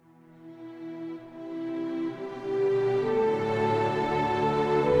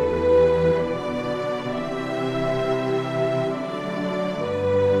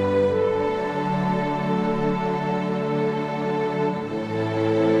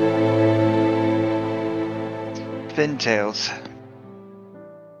Fintails.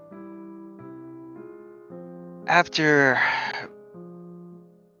 After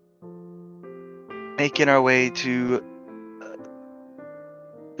making our way to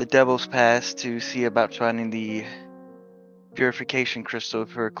the Devil's Pass to see about finding the purification crystal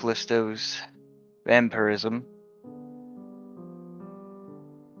for Callisto's vampirism,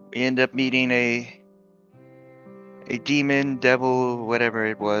 we end up meeting a demon, devil, whatever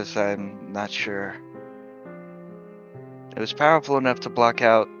it was, I'm not sure. It was powerful enough to block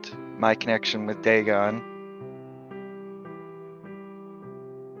out my connection with Dagon.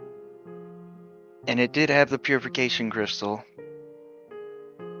 And it did have the purification crystal.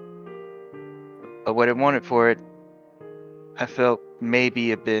 But what it wanted for it, I felt maybe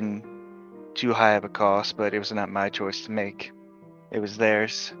had been too high of a cost, but it was not my choice to make. It was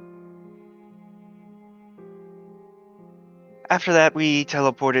theirs. After that, we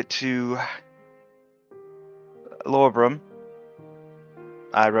teleported to Lorbrum.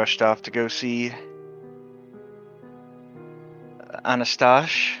 I rushed off to go see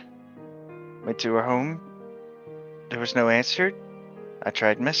Anastasia. Went to her home. There was no answer. I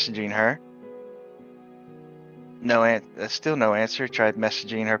tried messaging her. Still no answer. Tried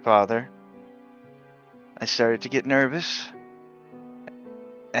messaging her father. I started to get nervous.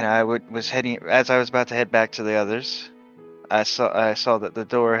 And I was heading, as I was about to head back to the others, I saw that the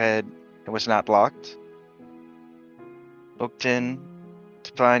door was not locked. Looked in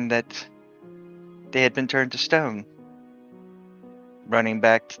to find that they had been turned to stone. Running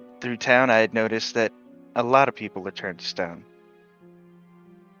back through town, I had noticed that a lot of people had turned to stone.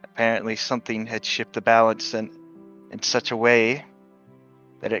 Apparently something had shifted the balance in such a way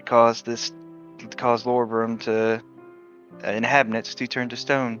that it caused Lorbrum to inhabitants to turn to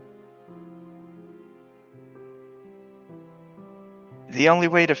stone. The only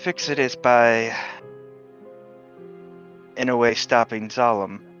way to fix it is by, in a way, stopping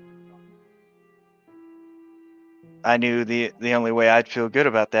Zalem. I knew the only way I'd feel good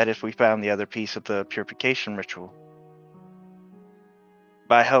about that if we found the other piece of the purification ritual.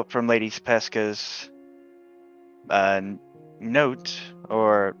 By help from Lady Pesca's note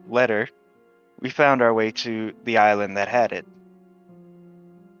or letter, we found our way to the island that had it.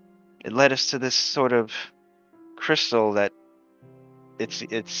 It led us to this sort of crystal that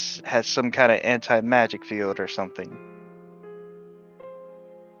it's has some kind of anti-magic field or something.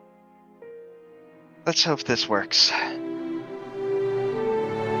 Let's hope this works.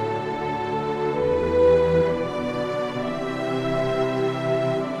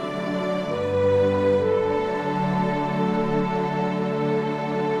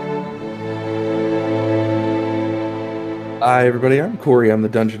 Hi, everybody. I'm Corey. I'm the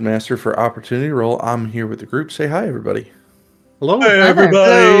Dungeon Master for Opportunity Roll. I'm here with the group. Say hi, everybody. Hello. Hey, Hi there.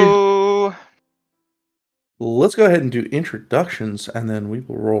 everybody. Hello! Let's go ahead and do introductions, and then we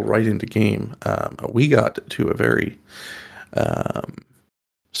will roll right into game. We got to a very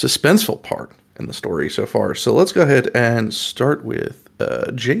suspenseful part in the story so far. So let's go ahead and start with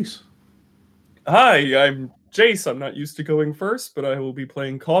Jace. Hi, I'm Jace. I'm not used to going first, but I will be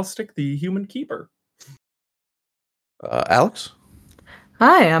playing Caustic, the Human Keeper. Alex.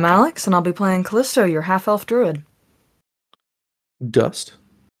 Hi, I'm Alex, and I'll be playing Callisto, your half-elf druid. Dust.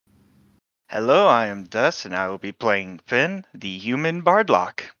 Hello, I am Dust, and I will be playing Finn, the human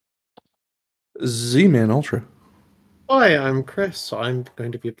Bardlock. Z-Man Ultra. Hi, I'm Chris. I'm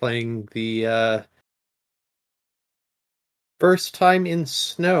going to be playing the first time in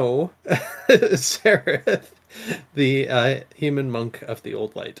snow, Seraph, the human monk of the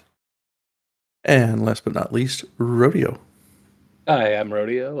Old Light. And last but not least, Rodeo. Hi, I'm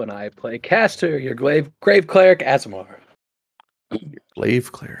Rodeo, and I play Caster, your grave cleric, Azamar.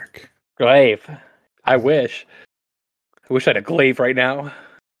 Glaive Cleric. Glaive. I wish. I wish I had a glaive right now.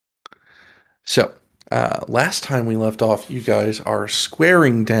 So, last time we left off, you guys are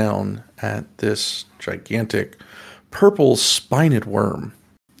squaring down at this gigantic purple spined worm.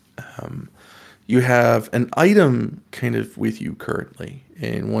 You have an item kind of with you currently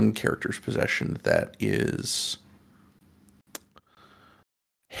in one character's possession that is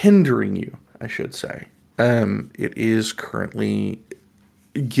hindering you, I should say. It is currently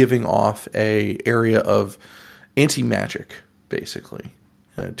giving off a area of anti-magic, basically,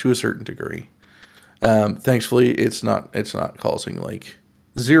 to a certain degree. Thankfully, it's not causing like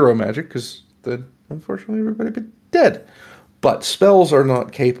zero magic because then unfortunately everybody would be dead. But spells are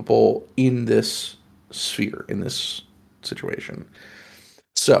not capable in this sphere, in this situation.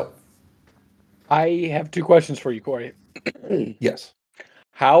 So, I have two questions for you, Corey. yes.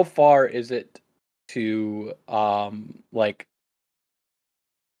 How far is it to like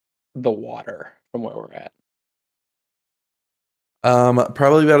the water from where we're at?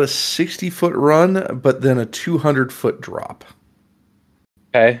 Probably about a 60-foot run, but then a 200-foot drop.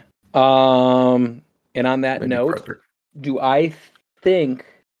 Okay. And on that Maybe note, farther. do I think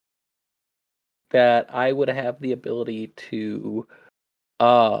that I would have the ability to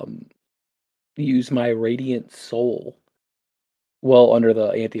use my Radiant Soul well under the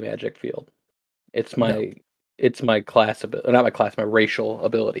anti-magic field? It's my class ability, not my class, my racial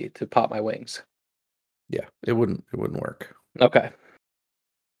ability to pop my wings. Yeah, it wouldn't work. Okay.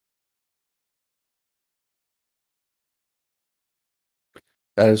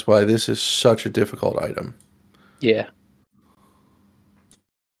 That is why this is such a difficult item. Yeah.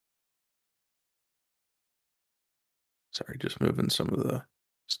 Sorry, just moving some of the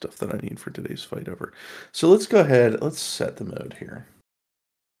stuff that I need for today's fight over. So let's go ahead. Let's set the mode here.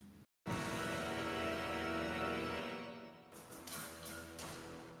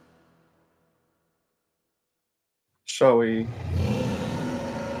 Shall we?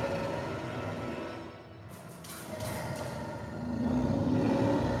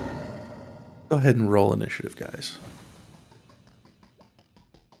 Go ahead and roll initiative, guys.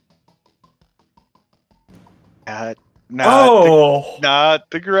 Not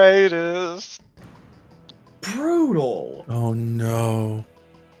the greatest. Brutal. Oh no.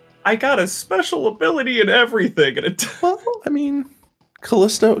 I got a special ability and everything, and it. Well, I mean,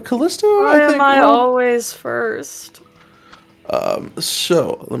 Callisto. Why I think. am I rolled- always first?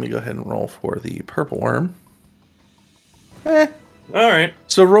 So let me go ahead and roll for the purple worm. All right.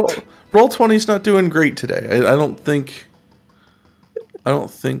 So roll 20's not doing great today. I don't think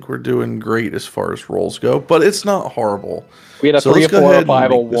we're doing great as far as rolls go, but it's not horrible. We had a So 3, a let's go 4, a ahead and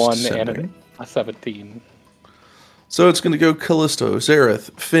 5, a make this 1, descending. and a 17. So it's going to go Callisto,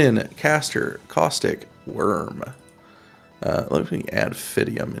 Zareth, Finn, Caster, Caustic, Worm. Let me add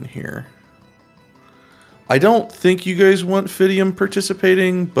Fidium in here. I don't think you guys want Fidium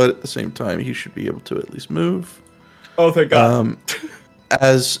participating, but at the same time, he should be able to at least move. Oh, thank God.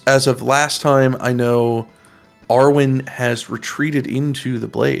 As of last time, I know Arwen has retreated into the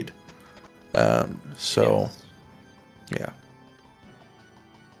blade. So, yeah.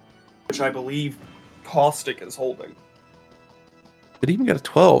 Which I believe Caustic is holding. It even got a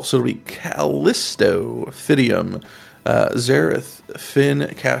 12, so it'll be Callisto, Fidium, Zareth,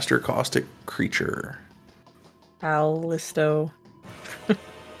 Finn, Caster, Caustic, Creature. Callisto.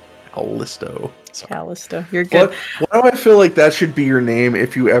 Callisto. Callisto. You're good. Why do I feel like that should be your name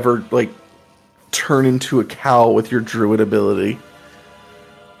if you ever, like, turn into a cow with your druid ability?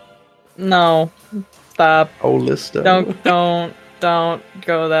 No. Stop. Callisto. Don't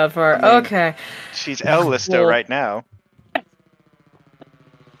go that far. I mean- Okay. She's Listo Well- right now.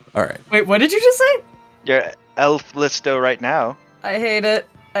 All right. Wait, what did you just say? You're Elf Listo right now. I hate it.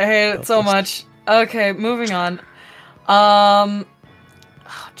 I hate it so Elf Listo. much. Okay, moving on. Oh,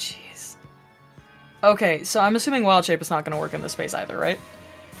 jeez. Okay, so I'm assuming Wild Shape is not going to work in this space either, right?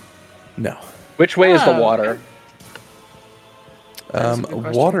 No. Which way is the Oh, water? That's a good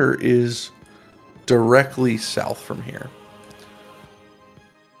question. Water is directly south from here.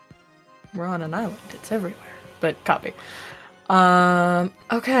 We're on an island. It's everywhere. But copy.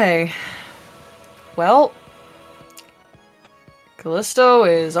 Okay. Well, Callisto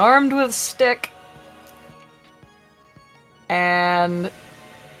is armed with stick. And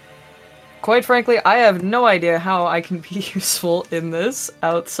quite frankly, I have no idea how I can be useful in this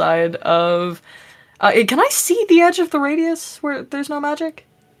outside of... can I see the edge of the radius where there's no magic?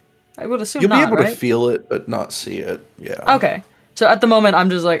 I would assume You'll not, be able right? to feel it, but not see it. Yeah. Okay. So at the moment, I'm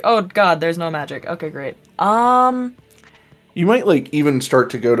just like, oh god, there's no magic. Okay, great. You might like even start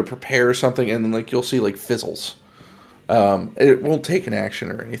to go to prepare something, and then like you'll see like fizzles. It won't take an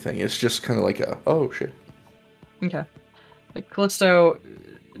action or anything. It's just kind of like a oh shit. Okay. Like Callisto,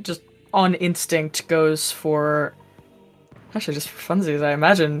 just on instinct goes for. Actually, just for funsies, I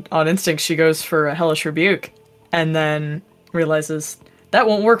imagine on instinct she goes for a hellish rebuke, and then realizes that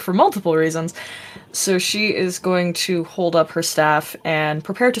won't work for multiple reasons. So she is going to hold up her staff and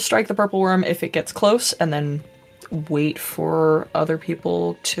prepare to strike the purple worm if it gets close, and then wait for other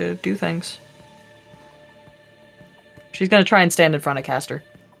people to do things. She's gonna try and stand in front of Caster.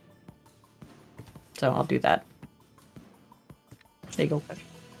 So I'll do that. There you go. There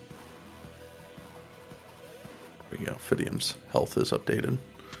we go. Fidium's health is updated.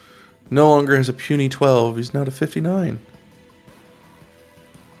 No longer has a puny 12. He's now to 59.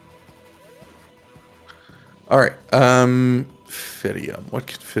 All right. Fidium. What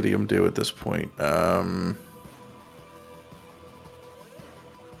could Fidium do at this point?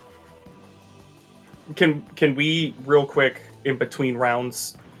 Can we real quick in between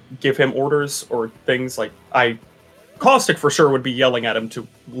rounds give him orders or things like I Caustic for sure would be yelling at him to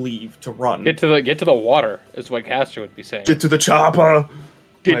leave, to run. Get to the water is what Castor would be saying. Get to the chopper.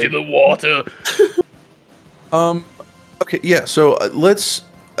 Get to the water. Okay, yeah. So let's.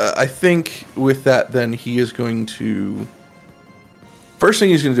 I think with that, then he is going to. First thing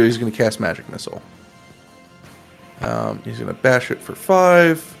he's going to do, he's going to cast Magic Missile. He's going to bash it for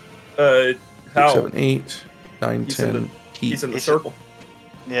 5. 6, How? 7, 8, 9, He's 10. He's in the circle.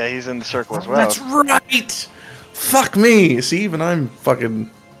 Yeah, he's in the circle as well. That's right. Fuck me. See, even I'm fucking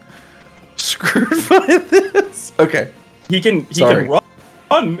screwed by this. Okay. He can Sorry. run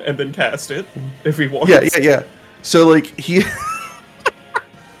and then cast it if he wants. Yeah. So like he.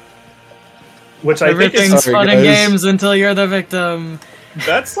 Which I think Everything's is Sorry, fun and guys. games until you're the victim.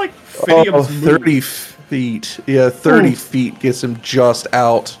 that's like Fidium's 30 move. feet. Yeah, 30 Oof. feet gets him just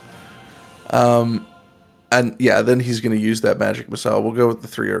out. And yeah, then he's going to use that magic missile. We'll go with the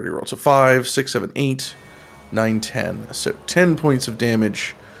 3 already rolled. So 5, 6, 7, 8, 9, 10. So 10 points of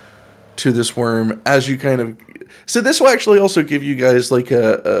damage to this worm as you kind of. So this will actually also give you guys like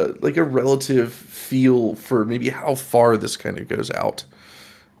a relative feel for maybe how far this kind of goes out.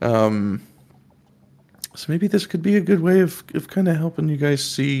 So maybe this could be a good way of kind of helping you guys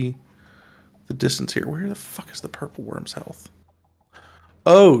see the distance here. Where the fuck is the purple worm's health?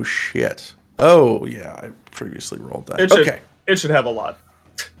 Oh shit. Oh yeah, I previously rolled that. Okay. It should have a lot.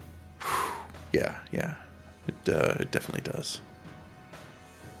 Yeah. It definitely does.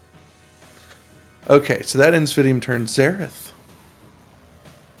 Okay, so that ends Fidium turn. Zareth.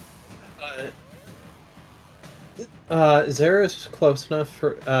 Zara's close enough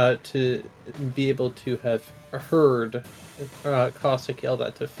for to be able to have heard Caustic yell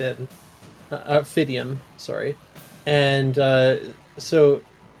that to Fidium, sorry. And so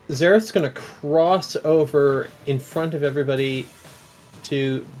Zarath's going to cross over in front of everybody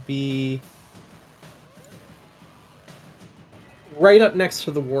to be right up next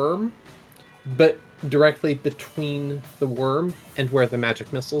to the worm, but directly between the worm and where the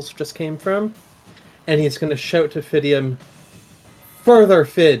magic missiles just came from. And he's going to shout to Fidium, "Further,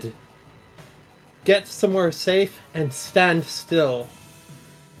 Fid! Get somewhere safe and stand still."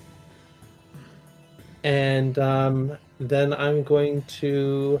 And then I'm going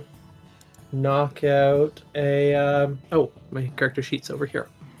to knock out a... oh, my character sheet's over here.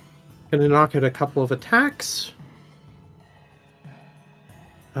 Going to knock out a couple of attacks.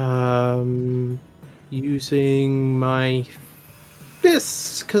 Using my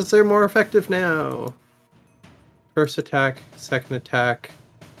fists, because they're more effective now. First attack, second attack,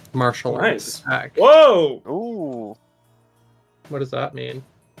 martial arts Nice. attack. Whoa! Ooh. What does that mean?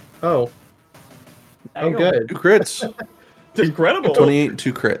 Oh. Oh, Damn. good. 2 crits. Incredible. 28 and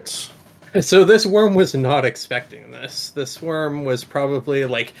 2 crits. So this worm was not expecting this. This worm was probably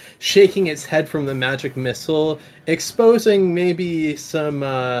like shaking its head from the magic missile, exposing maybe some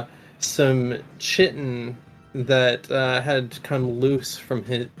chitin that had come loose from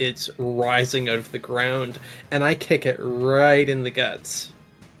its rising out of the ground, and I kick it right in the guts.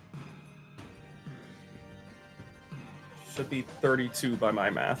 Should be 32 by my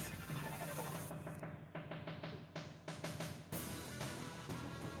math.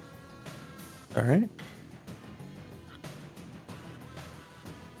 All right.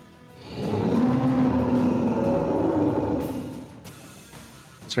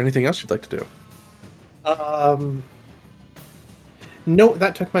 Is there anything else you'd like to do? No,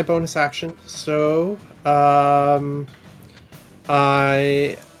 that took my bonus action. So,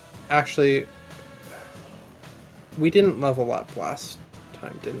 I actually, we didn't level up last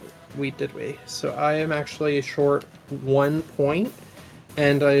time, didn't we? Did we? So I am actually short 1 point,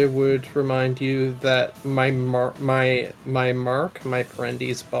 and I would remind you that my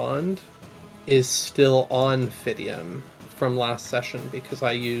Parendes bond, is still on Fidium from last session because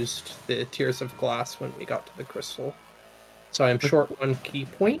I used the Tears of Glass when we got to the crystal. So I'm short 1 key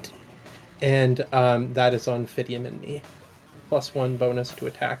point, and that is on Fidium and me. +1 bonus to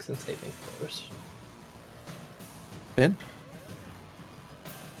attacks and saving throws. Ben?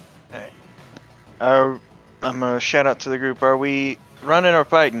 I'm gonna shout out to the group. Are we running or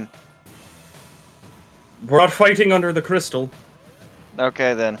fighting? We're not fighting under the crystal.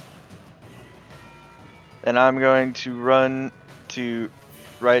 Okay then. Then I'm going to run to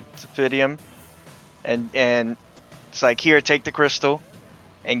right to Fidium, and it's like, here, take the crystal,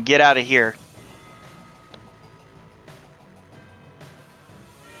 and get out of here.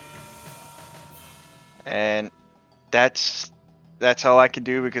 And that's all I can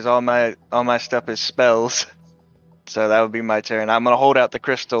do because all my stuff is spells. So that would be my turn. I'm gonna hold out the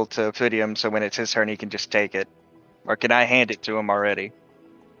crystal to Fidium, so when it's his turn, he can just take it. Or can I hand it to him already?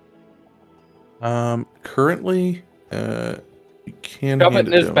 Currently, You can Shove hand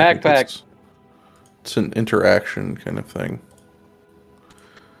it in his to him. I think backpack. It's an interaction kind of thing.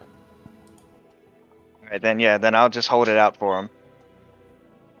 All right, then I'll just hold it out for him.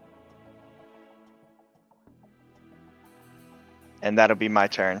 And that'll be my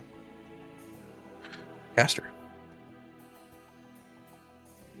turn. Caster.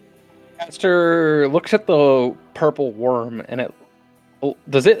 Caster looks at the purple worm, and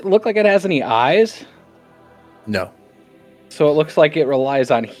does it look like it has any eyes? No. So it looks like it relies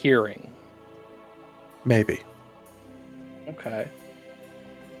on hearing. Maybe. Okay.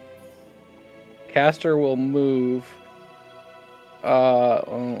 Caster will move.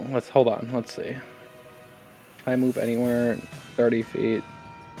 Let's hold on. Let's see. Can I move anywhere 30 feet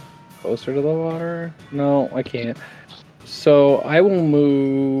closer to the water? No, I can't. So I will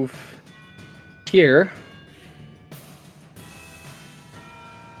move here.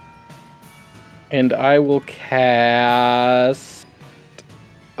 And I will cast.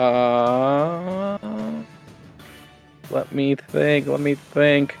 Let me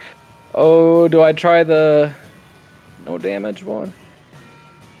think. Oh, do I try the no damage one?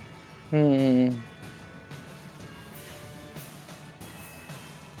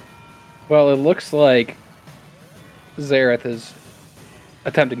 Well, it looks like Zareth is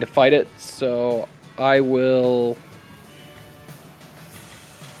attempting to fight it, so I will.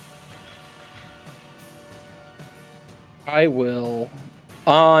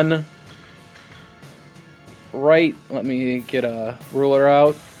 On right, let me get a ruler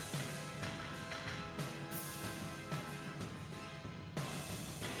out.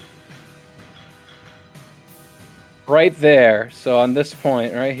 Right there, so on this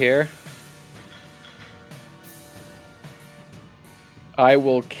point right here, I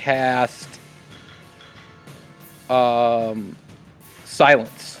will cast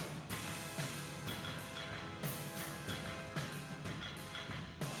silence.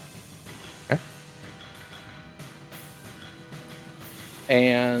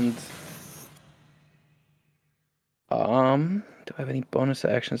 And do I have any bonus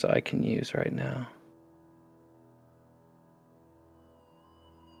actions I can use right now?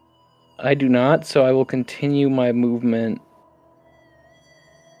 I do not, so I will continue my movement.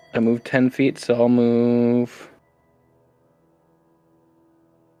 I move 10 feet, so I'll move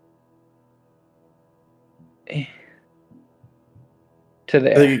to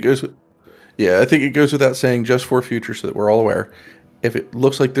there. I think it goes. I think it goes without saying, just for future, so that we're all aware. If it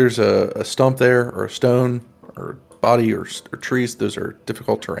looks like there's a stump there, or a stone, or body, or trees, those are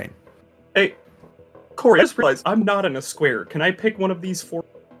difficult terrain. Hey, Corey, I just realized I'm not in a square. Can I pick one of these 4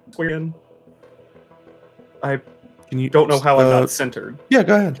 squares in? I don't know how I'm not centered. Yeah,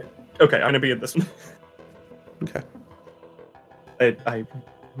 go ahead. Okay, I'm gonna be in this one. Okay.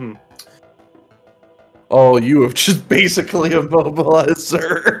 Oh, you have just basically immobilized,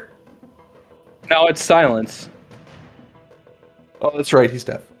 sir. No, it's silence. Oh, that's right. He's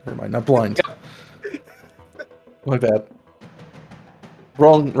deaf. Never mind. Not blind. My bad.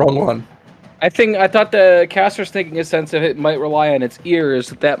 Wrong one. I thought the caster's thinking a sense of it might rely on its ears.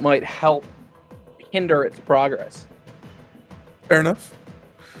 That might help hinder its progress. Fair enough.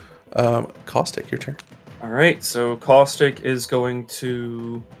 Caustic, your turn. All right, so Caustic is going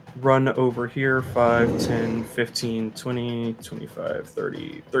to run over here 5, 10, 15, 20, 25,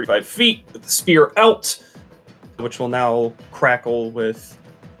 30, 35 feet with the spear out, which will now crackle with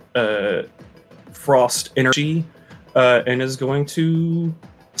frost energy, and is going to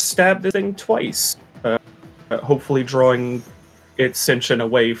stab this thing twice, hopefully drawing its sentient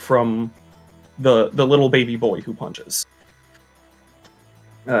away from the little baby boy who punches.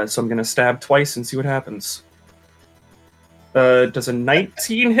 So I'm going to stab twice and see what happens. Does a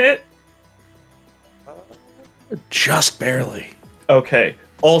 19 hit? Just barely. Okay.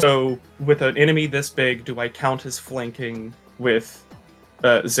 Also, with an enemy this big, do I count as flanking with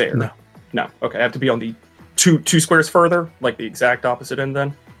Zaire? No. No. Okay, I have to be on the two squares further, like the exact opposite end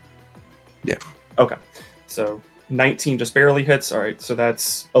then? Yeah. Okay. So 19 just barely hits. All right, so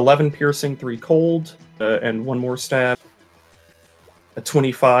that's 11 piercing, 3 cold, and 1 more stab. A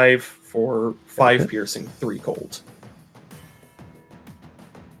 25 for 5 piercing, 3 cold.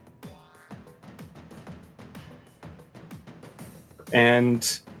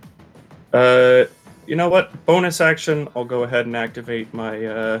 And you know what? Bonus action. I'll go ahead and activate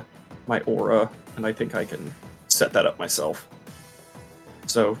my my aura, and I think I can set that up myself.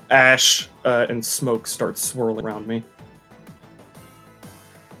 So ash and smoke start swirling around me.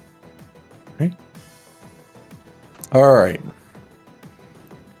 Okay. All right.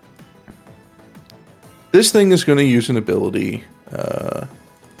 This thing is going to use an ability. It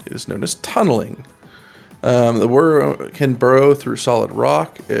is known as tunneling. The burrow can burrow through solid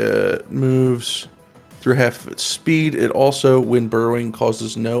rock. It moves through half of its speed. It also, when burrowing,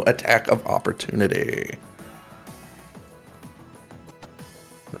 causes no attack of opportunity.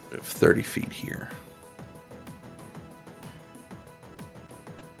 30 feet here.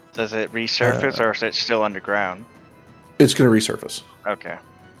 Does it resurface or is it still underground? It's going to resurface. Okay.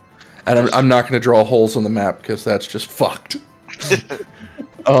 And I'm not going to draw holes on the map because that's just fucked.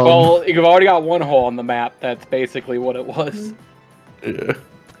 Well, you've already got one hole on the map. That's basically what it was. Yeah.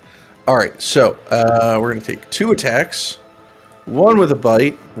 All right, so we're going to take 2 attacks. One with a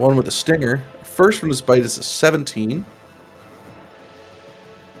bite, one with a stinger. First one with bite is a 17.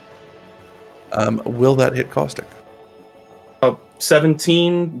 Will that hit Caustic?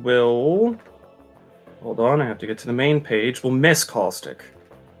 17 will... Hold on, I have to get to the main page. Will miss Caustic.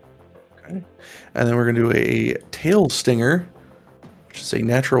 Okay. And then we're going to do a tail stinger, which is a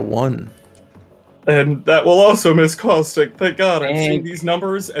natural 1. And that will also miss Caustic. Thank God, I've seen Dang. these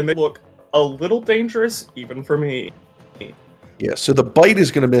numbers, and they look a little dangerous, even for me. Yeah, so the bite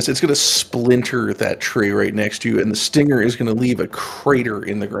is going to miss. It's going to splinter that tree right next to you, and the stinger is going to leave a crater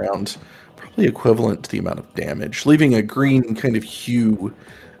in the ground, probably equivalent to the amount of damage, leaving a green kind of hue,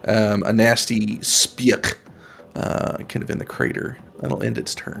 a nasty speck kind of in the crater. That'll end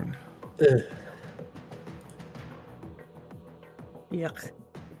its turn. Ugh. Yuck.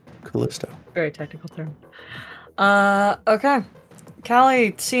 Callisto. Very technical term. Okay.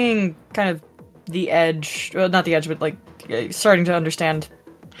 Callie, seeing kind of the edge, well, not the edge, but like starting to understand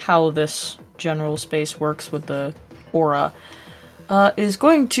how this general space works with the aura, is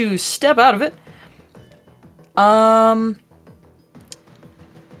going to step out of it.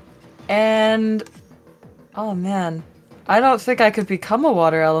 And oh man, I don't think I could become a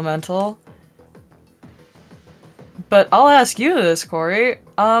water elemental. But I'll ask you this, Corey.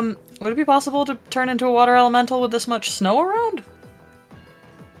 Would it be possible to turn into a water elemental with this much snow around?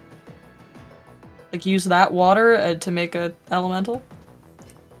 Like use that water to make a elemental?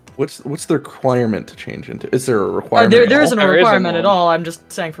 What's the requirement to change into? Is there a requirement? There at all? isn't a There isn't requirement at one. all. I'm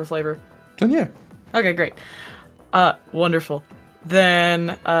just saying for flavor. Then yeah. Okay, great. Wonderful.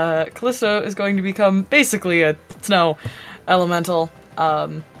 Then Callisto is going to become basically a snow elemental.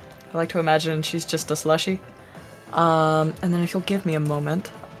 I like to imagine she's just a slushy. And then if you'll give me a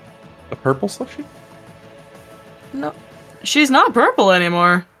moment. A purple slushy? No, she's not purple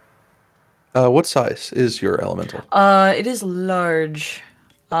anymore. What size is your elemental? It is large.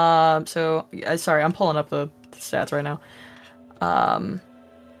 So sorry, I'm pulling up the stats right now.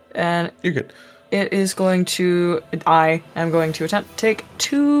 And You're good. it is going to. I am going to attempt to take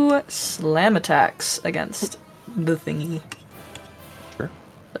 2 slam attacks against the thingy. Sure.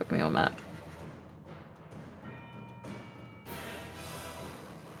 So give me a moment.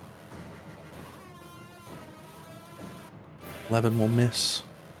 11 will miss.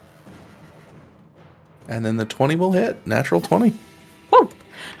 And then the 20 will hit. Natural 20. Woo!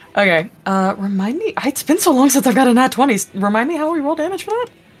 Okay. Remind me. It's been so long since I've got a nat 20. Remind me how we roll damage for that.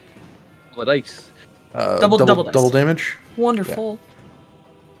 What dice? Double dice. Double damage. Wonderful.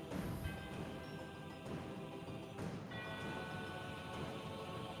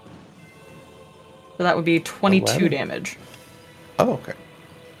 So that would be 22 11. damage. Oh, okay.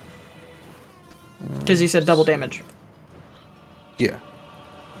 Because you said double damage. Yeah.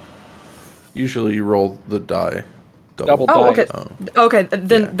 Usually you roll the die. Double Oh, dice. okay. Okay,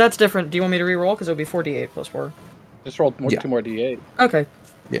 then Yeah. that's different. Do you want me to re-roll? Because it would be 4d8 plus 4. Just rolled more, Yeah. 2 more d8. Okay.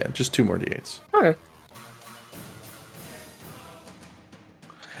 Yeah, just 2 more d8s. Okay.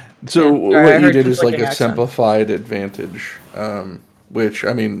 So Yeah. what Alright, I you heard did is like conflicting a accent. simplified advantage, which,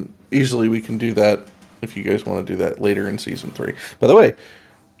 I mean, easily we can do that if you guys want to do that later in Season 3. By the way,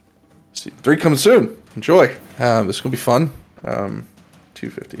 Season 3 comes soon. Enjoy. This is going to be fun.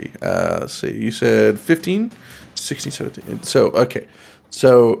 250. Let's see. You said 15? 16, 17. So, okay.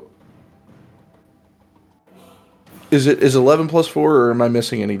 So, is 11 plus 4, or am I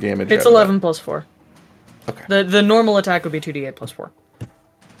missing any damage? It's out of that? 11 plus 4. Okay. The normal attack would be 2d8 plus 4.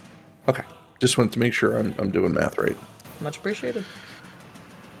 Okay. Just wanted to make sure I'm doing math right. Much appreciated.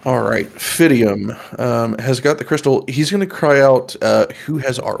 All right. Fidium has got the crystal. He's going to cry out, who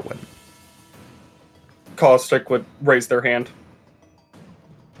has Arwen? Caustic would raise their hand.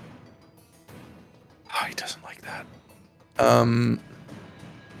 Oh, he doesn't like that.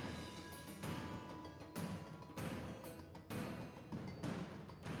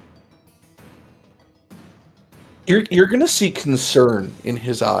 You're going to see concern in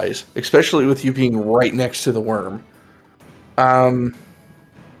his eyes, especially with you being right next to the worm. I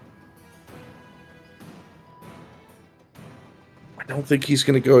don't think he's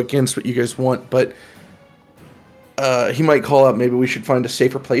going to go against what you guys want, but he might call out, maybe we should find a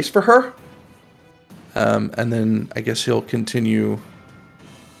safer place for her. And then I guess he'll continue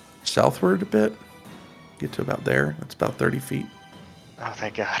southward a bit. Get to about there. That's about 30 feet. Oh,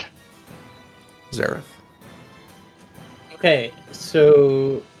 thank God. Zareth. Okay,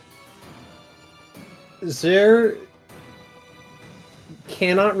 so Zer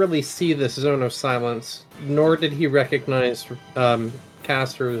cannot really see this zone of silence, nor did he recognize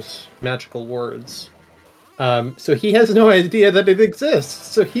Castor's magical words. So he has no idea that it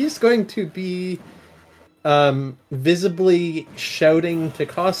exists. So he's going to be visibly shouting to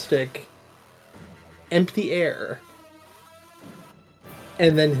Caustic, empty air.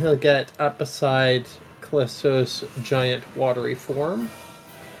 And then he'll get up beside Callisto's giant watery form,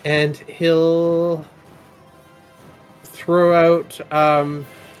 and he'll throw out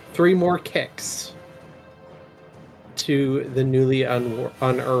 3 more kicks to the newly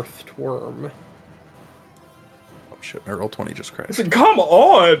unearthed worm. Oh shit, my roll 20 just crashed. Come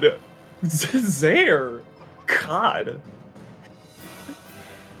on! Zare! God.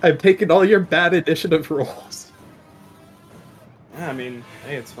 I've taken all your bad initiative rolls. Yeah, I mean,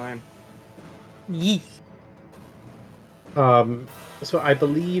 hey, it's fine. Yee. So I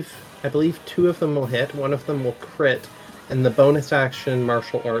believe 2 of them will hit, 1 of them will crit, and the bonus action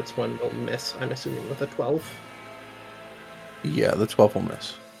martial arts one will miss, I'm assuming, with a 12. Yeah, the 12 will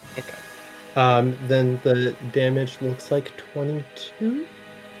miss. Okay. Then the damage looks like 22.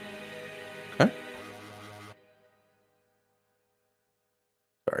 Okay.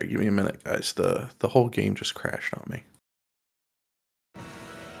 Sorry, give me a minute, guys. The whole game just crashed on me.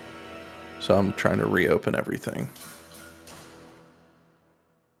 So I'm trying to reopen everything.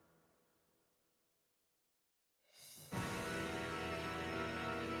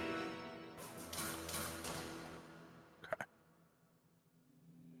 Okay.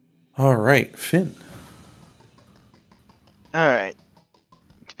 All right, Finn. All right.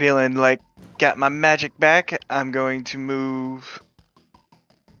 Feeling like got my magic back. I'm going to move.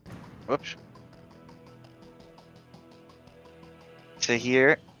 Whoops. To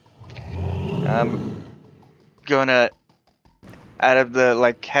here. I'm gonna out of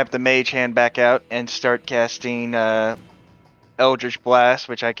the have the mage hand back out and start casting Eldritch Blast,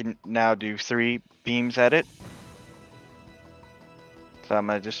 which I can now do 3 beams at it. So I'm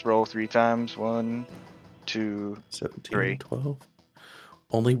gonna just roll 3 times. 1, 2, 17, 3. 12.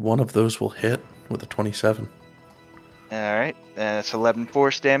 Only one of those will hit with a 27. Alright, that's 11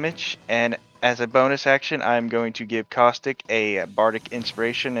 force damage, and as a bonus action, I'm going to give Caustic a Bardic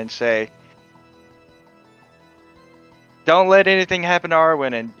Inspiration and say, don't let anything happen to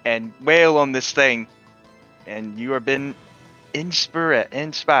Arwen and wail on this thing. And you have been inspired.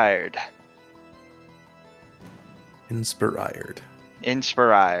 Inspired.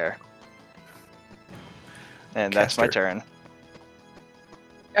 Inspire. And that's my Caster. turn.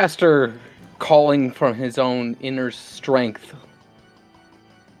 Caster, calling from his own inner strength,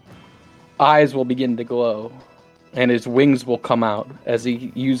 eyes will begin to glow, and his wings will come out as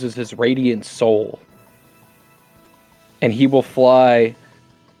he uses his radiant soul. And he will fly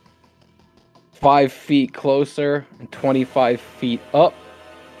 5 feet closer and 25 feet up.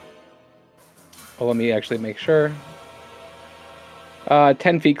 Well, let me actually make sure.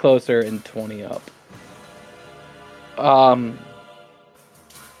 10 feet closer and 20 up.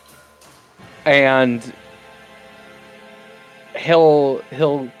 And he'll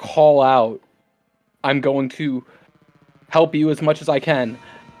call out, I'm going to help you as much as I can.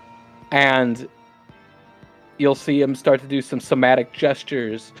 And you'll see him start to do some somatic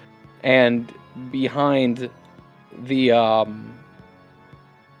gestures, and behind the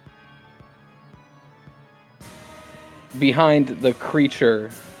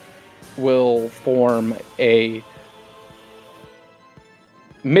creature will form a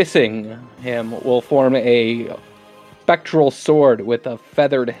spectral sword with a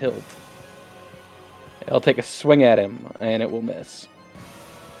feathered hilt. It'll take a swing at him, and it will miss.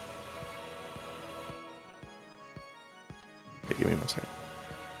 Okay, give me 1 second.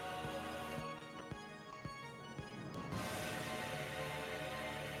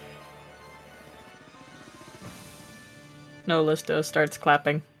 No, Listo starts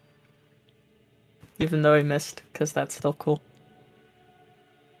clapping. Even though he missed, because that's still cool.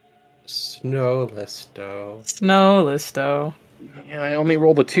 Snow Listo. Snow Listo. Yeah, I only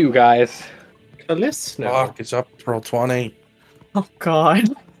rolled a 2, guys. Callisto. Fuck, it's up to roll 20. Oh god.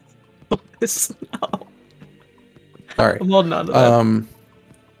 Snow. All right. I'm holding on to that.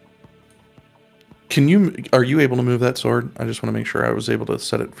 Are you able to move that sword? I just want to make sure I was able to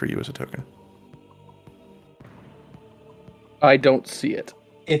set it for you as a token. I don't see it.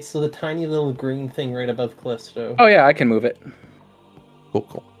 It's the tiny little green thing right above Callisto. Oh yeah, I can move it.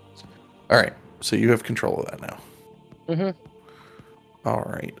 Cool. All right, so you have control of that now. Mm-hmm. All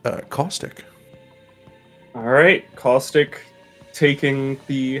right, Caustic. All right, Caustic, taking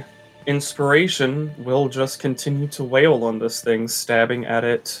the inspiration, will just continue to wail on this thing, stabbing at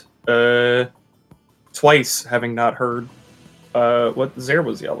it twice, having not heard what Zare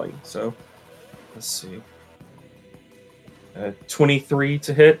was yelling. So, let's see. 23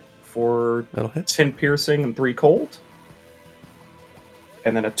 to hit for That'll hit. 10 piercing and 3 cold.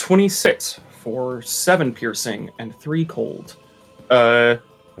 And then a 26 for 7 piercing and 3 cold. That'll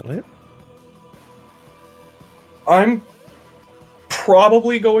hit. I'm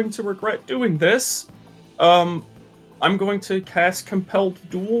probably going to regret doing this. I'm going to cast Compelled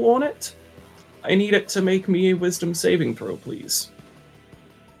Duel on it. I need it to make me a Wisdom saving throw, please.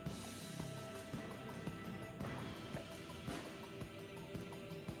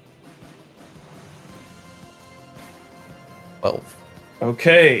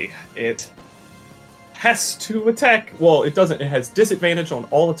 Okay, it has to attack. Well, it doesn't. It has disadvantage on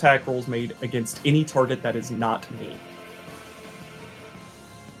all attack rolls made against any target that is not me.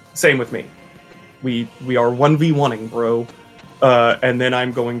 Same with me. We are 1v1ing, bro. And then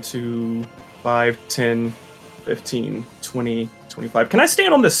I'm going to 5, 10, 15, 20, 25. Can I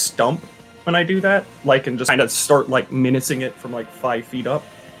stand on this stump when I do that? Like, and just kind of start, like, menacing it from, like, 5 feet up?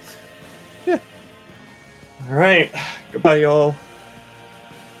 Yeah. Alright. Goodbye, y'all.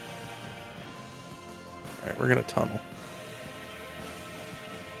 All right, we're gonna tunnel.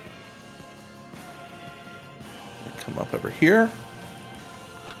 Come up over here.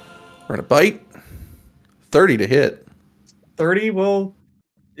 We're gonna bite. 30 to hit. 30 will...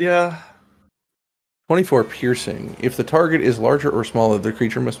 Yeah. 24 piercing. If the target is larger or smaller, the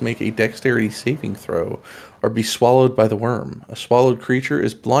creature must make a dexterity saving throw or be swallowed by the worm. A swallowed creature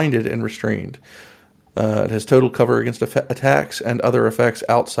is blinded and restrained. It has total cover against attacks and other effects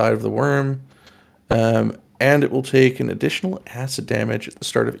outside of the worm. And it will take an additional acid damage at the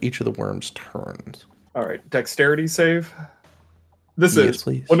start of each of the worm's turns. Alright, dexterity save. This Yes, is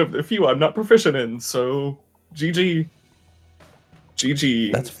please. one of the few I'm not proficient in, so GG.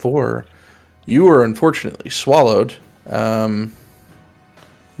 GG. That's 4. You were unfortunately swallowed. Let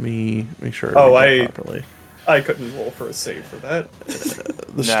me make sure I read that properly. I couldn't roll for a save for that.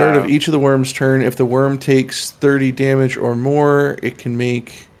 The start of No. each of the worm's turn, if the worm takes 30 damage or more, it can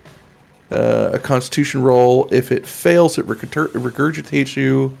make a constitution roll. If it fails, it regurgitates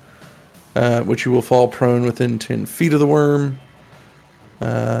you, which you will fall prone within 10 feet of the worm.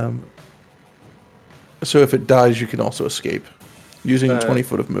 So if it dies, you can also escape using 20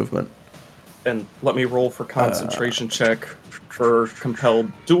 foot of movement. And let me roll for concentration check for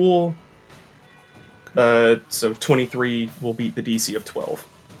Compelled Duel. So 23 will beat the DC of 12.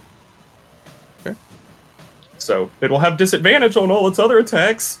 Okay. So it will have disadvantage on all its other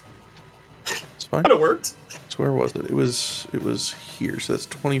attacks. It's fine. That worked. So where was it? It was here. So that's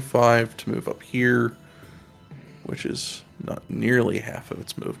 25 to move up here, which is not nearly half of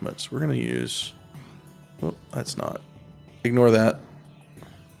its movement. So we're going to use... Oh, that's not... Ignore that.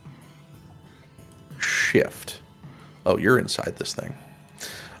 Shift. Oh, you're inside this thing.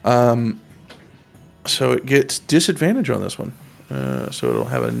 So it gets disadvantage on this one. So it'll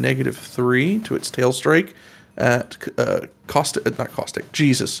have a -3 to its tail strike at caustic, not caustic.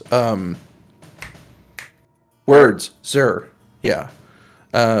 Jesus. Words. Zer. Yeah.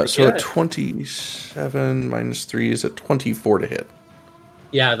 So a 27 minus 3 is a 24 to hit.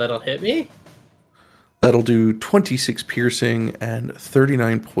 Yeah, that'll hit me. That'll do 26 piercing and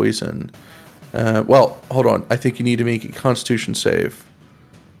 39 poison. Well, hold on. I think you need to make a Constitution save.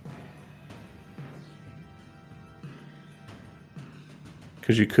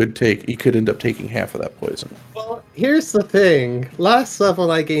 Because you could end up taking half of that poison. Well, here's the thing. Last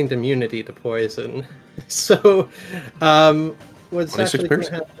level, I gained immunity to poison. So, what's 26 actually going to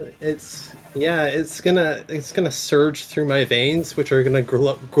piercing? happen? It's gonna surge through my veins, which are gonna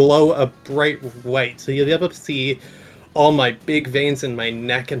glow a bright white. So you'll be able to see all my big veins in my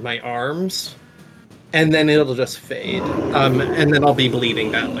neck and my arms, and then it'll just fade. And then I'll be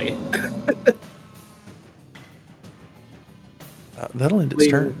bleeding badly. That'll end its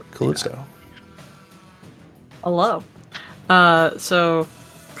turn. Callisto. Hello. So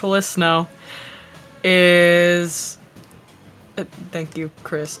Callisto is. Thank you,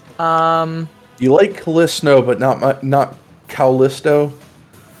 Chris. You like Callisto, but not Callisto.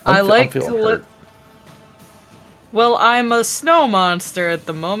 I like feeling hurt. Well, I'm a snow monster at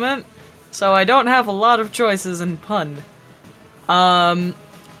the moment, so I don't have a lot of choices in pun.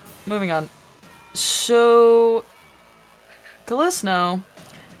 Moving on. So, Callisto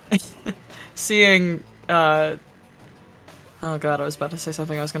seeing oh god, I was about to say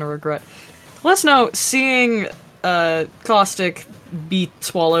something I was gonna regret. Let's know, seeing Caustic be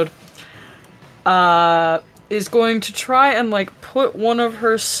swallowed, is going to try and like put one of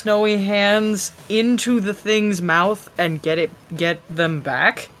her snowy hands into the thing's mouth and get them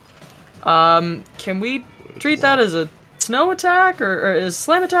back. Can we treat that as a snow attack or as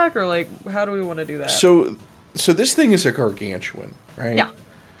slam attack, or like how do we want to do that? So this thing is a gargantuan, right? Yeah.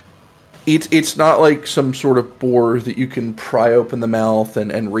 It's not like some sort of boar that you can pry open the mouth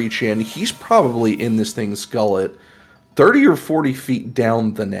and reach in. He's probably in this thing's gullet, 30 or 40 feet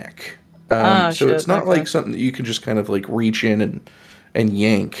down the neck. So shit, it's not okay. like something that you can just kind of like reach in and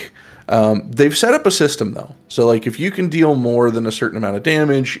yank. They've set up a system though. So like if you can deal more than a certain amount of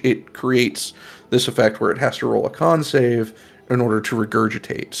damage, it creates this effect where it has to roll a con save in order to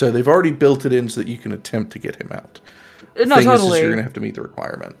regurgitate. So they've already built it in so that you can attempt to get him out. No, Thing totally. is you're gonna have to meet the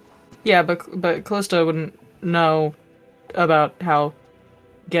requirement. Yeah, but Callisto wouldn't know about how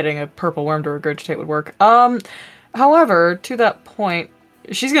getting a purple worm to regurgitate would work. However, to that point,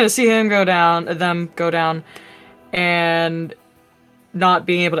 she's gonna see them go down, and not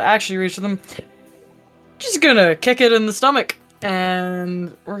being able to actually reach them, she's gonna kick it in the stomach,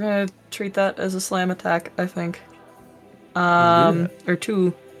 and we're gonna treat that as a slam attack, I think. Or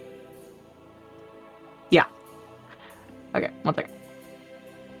two. Yeah. Okay, one second.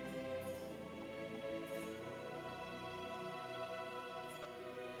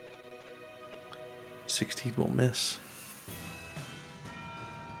 16 will miss.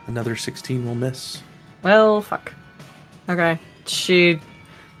 Another 16 will miss. Well, fuck. Okay. She,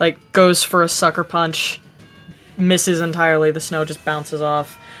 like, goes for a sucker punch, misses entirely, the snow just bounces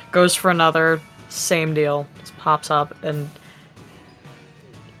off. Goes for another, same deal, just pops up, and...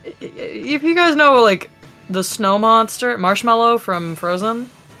 If you guys know, like, the snow monster, Marshmallow from Frozen,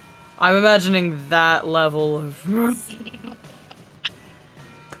 I'm imagining that level of...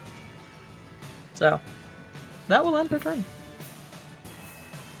 So, that will end her turn.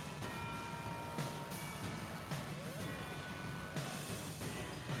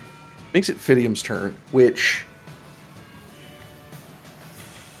 Makes it Fidium's turn, which...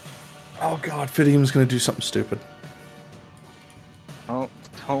 Oh god, Fidium's gonna do something stupid. Oh,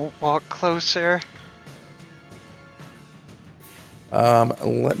 don't walk closer.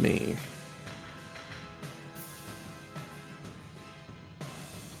 Let me...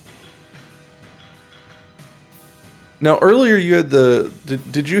 Now, earlier you had the...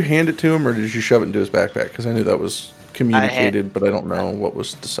 Did you hand it to him, or did you shove it into his backpack? Because I knew that was communicated, but I don't know what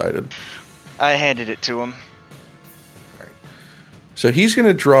was decided. I handed it to him. So he's going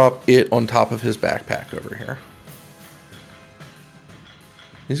to drop it on top of his backpack over here.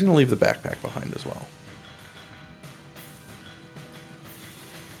 He's going to leave the backpack behind as well.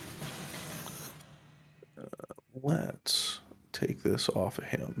 Let's take this off of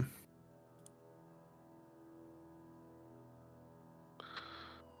him.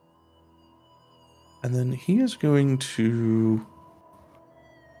 And then he is going to...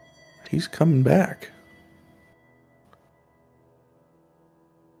 He's coming back.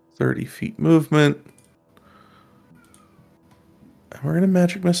 30 feet movement. And we're going to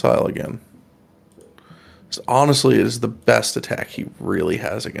magic missile again. So honestly, it is the best attack he really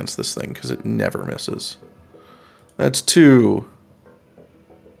has against this thing because it never misses. That's 2.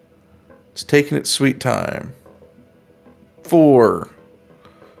 It's taking its sweet time. 4.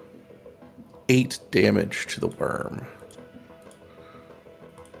 8 damage to the worm.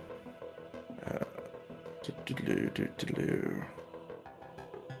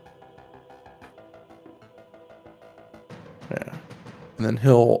 Yeah. And then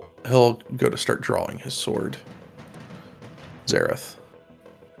he'll go to start drawing his sword. Zareth.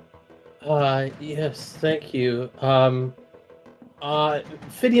 Yes, thank you.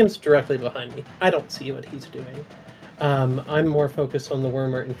 Fidium's directly behind me. I don't see what he's doing. I'm more focused on the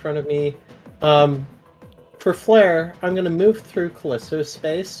worm right in front of me. For Flare, I'm going to move through Callisto's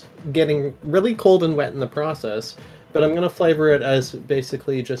space, getting really cold and wet in the process, but I'm going to flavor it as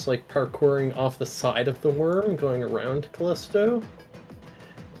basically just like parkouring off the side of the worm, going around Callisto.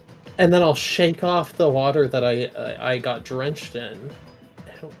 And then I'll shake off the water that I got drenched in.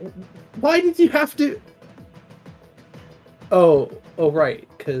 Why did you have to... Oh, right,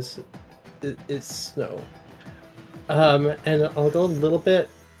 because it's snow. And I'll go a little bit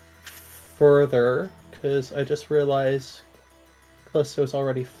further, because I just realized Callisto's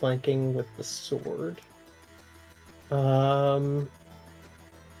already flanking with the sword. Oh,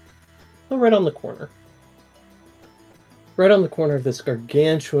 right on the corner. right on the corner of this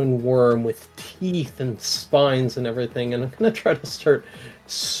gargantuan worm with teeth and spines and everything, and I'm gonna try to start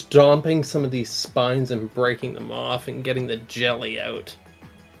stomping some of these spines and breaking them off and getting the jelly out.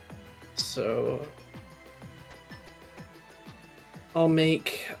 So I'll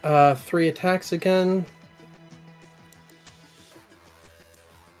make 3 attacks again.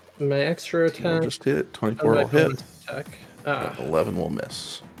 My extra We'll attack. just hit. and 24 my will hit. bonus attack. 11 will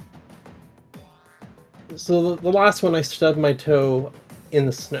miss. So the last one, I stubbed my toe in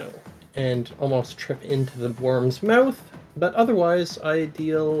the snow and almost trip into the worm's mouth, but otherwise I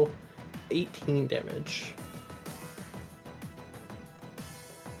deal 18 damage.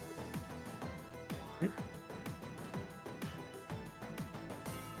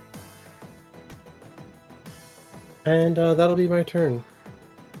 And that'll be my turn.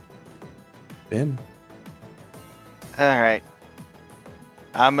 Ben. Alright.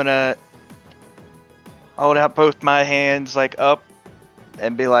 I'm gonna hold out both my hands like up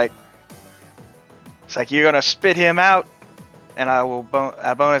and be like, it's like you're gonna spit him out, and I will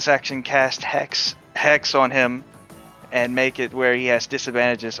bonus action cast hex on him and make it where he has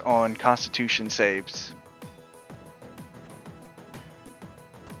disadvantages on Constitution saves.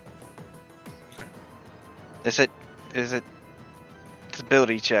 Is it it's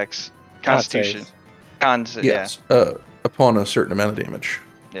ability checks? Constitution. saves. Cons, Yes. Upon a certain amount of damage.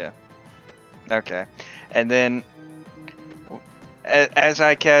 yeah. Okay. And then as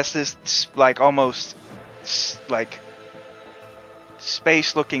I cast this, like almost like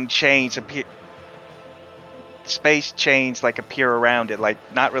space-looking chains appear. Space chains like appear around it, like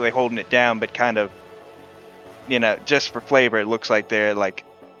not really holding it down, but kind of, you know, just for flavor. It looks like they're like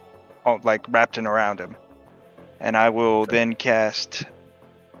wrapped in around him. And I will then cast.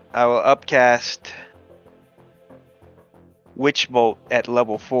 I will upcast Witch Bolt at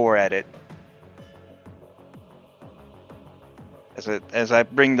level 4 at it. As I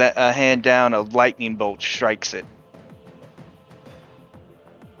bring that hand down, a lightning bolt strikes it.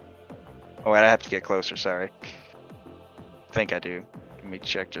 Oh, wait, I have to get closer. Sorry. I think I do. Let me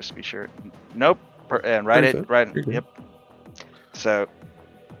check just to be sure. Nope. And right You're it. good. Right. You're good. Yep. So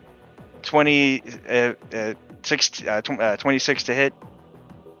 26 to hit.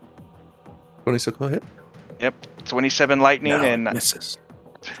 26 will hit. Yep. 27 lightning No, and misses.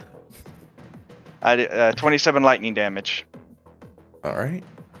 27 lightning damage. All right.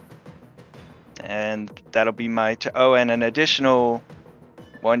 And that'll be my and an additional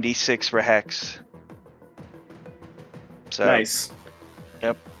 1d6 for hex. So Nice.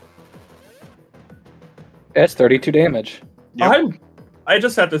 That's 32 damage. Yep. I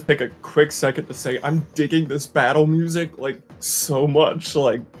just have to take a quick second to say I'm digging this battle music like so much.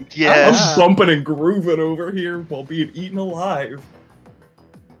 Like Yeah. I'm bumping and grooving over here while being eaten alive.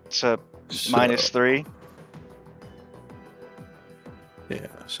 It's a So- -3. Yeah,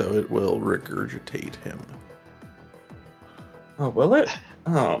 so it will regurgitate him. Oh, will it?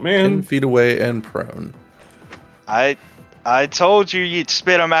 Oh 10 man. feet away and prone. I told you you'd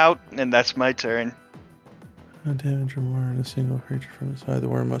spit him out, and that's my turn. No damage or more in a single creature from the side. The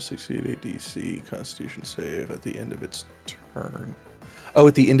worm must succeed a DC Constitution save at the end of its turn. Oh,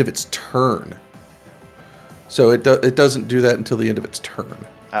 at the end of its turn. So it doesn't do that until the end of its turn.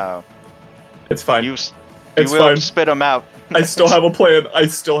 Oh, It's fine. you It's will fine. spit him out. I still have a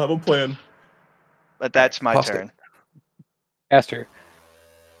plan. But that's my Toss it. turn. Caster.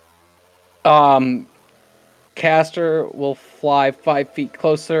 Caster will fly 5 feet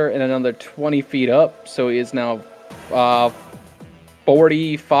closer and another 20 feet up, so he is now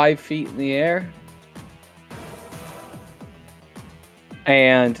 45 feet in the air.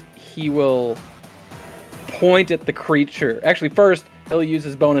 And he will point at the creature. Actually, first, he'll use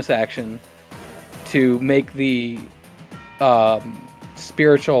his bonus action to make the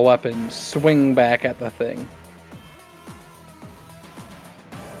spiritual weapon swing back at the thing.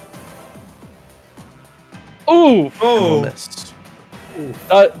 Oof! Oh, Miss.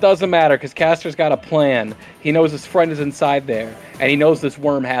 Doesn't matter, because Caster's got a plan. He knows his friend is inside there, and he knows this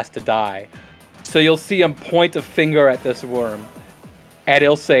worm has to die. So you'll see him point a finger at this worm, and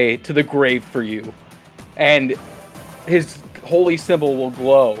he'll say, "To the grave for you." And his holy symbol will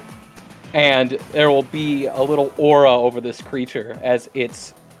glow, and there will be a little aura over this creature as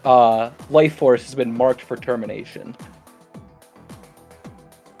its life force has been marked for termination.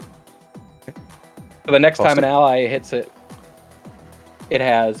 So the next time an ally hits it, it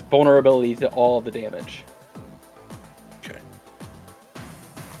has vulnerability to all of the damage. Okay.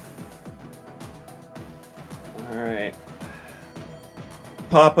 alright.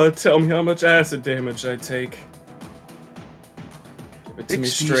 Papa, tell me how much acid damage I take. Give it to me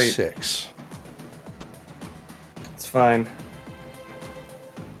straight. 66. It's fine.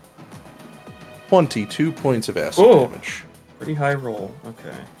 22 points of acid Ooh. damage. Pretty high roll.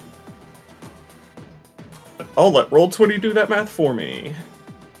 Okay. I'll let Roll20 do that math for me.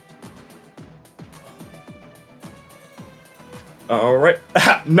 All right.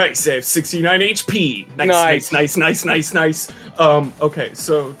 Nice. I have 69 HP. Nice. Okay,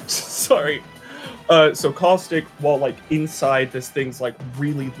 so sorry. So Caustic, while like inside this thing's like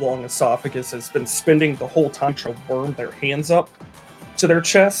really long esophagus, has been spending the whole time trying to worm their hands up to their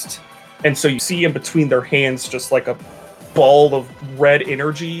chest, and so you see in between their hands just like a ball of red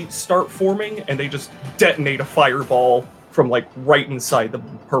energy start forming, and they just detonate a fireball from like right inside the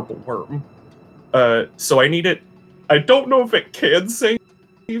purple worm. So I need it. I don't know if it can save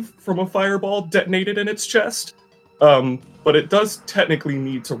from a fireball detonated in its chest, but it does technically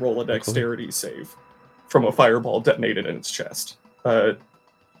need to roll a dexterity save from a fireball detonated in its chest. I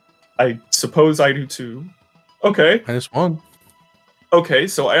suppose I do too. Okay. -1. Okay,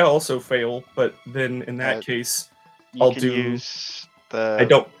 so I also fail, but then in that case, You I'll can do. use the. I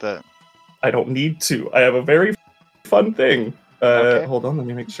don't- The, I don't need to. I have a very fun thing. Okay. Hold on, let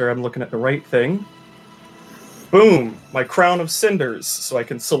me make sure I'm looking at the right thing. Boom! My Crown of Cinders. So I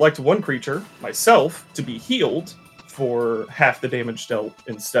can select one creature, myself, to be healed for half the damage dealt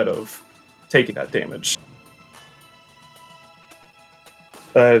instead of taking that damage.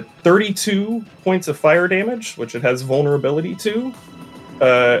 32 points of fire damage, which it has vulnerability to.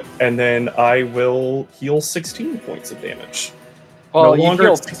 And then I will heal 16 points of damage. Well, No you longer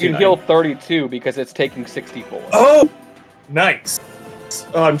heal, it's 69. you heal 32 because it's taking 64. Oh! Nice!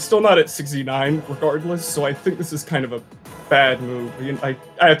 I'm still not at 69 regardless, so I think this is kind of a bad move. I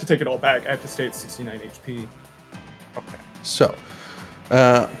have to take it all back. I have to stay at 69 HP. Okay. So,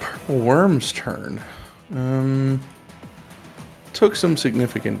 Purple Worm's turn. Took some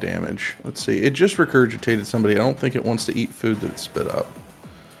significant damage. Let's see. It just regurgitated somebody. I don't think it wants to eat food that it spit up.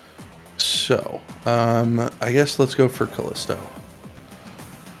 So, I guess let's go for Callisto.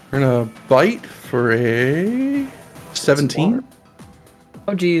 We're gonna bite for a 17.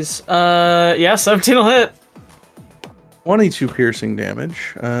 Oh geez. Yeah, 17 will hit. 22 piercing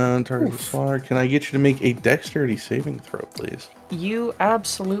damage. Target slaughtered. Can I get you to make a dexterity saving throw, please? You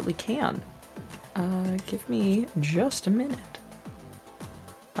absolutely can. Give me just a minute.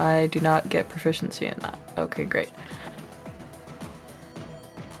 I do not get proficiency in that. Okay, great.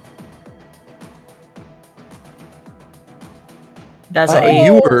 That's a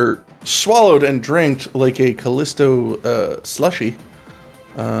You were swallowed and drank like a Callisto slushy.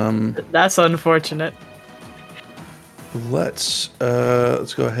 That's unfortunate. Let's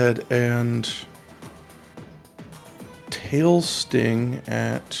go ahead and tail sting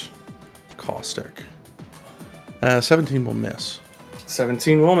at Caustic. 17 will miss.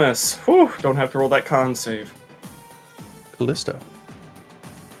 17 will miss. Whew, don't have to roll that con save. Callisto.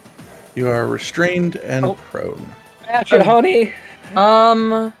 You are restrained and prone. Match it, honey!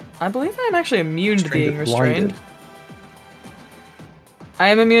 I believe I'm actually immune to being and blinded. restrained. I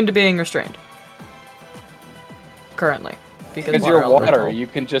am immune to being restrained. Currently. Because you're elemental. water, you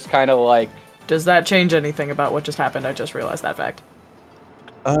can just kind of like... Does that change anything about what just happened? I just realized that fact.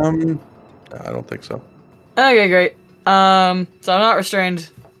 I don't think so. Okay, great. So I'm not restrained,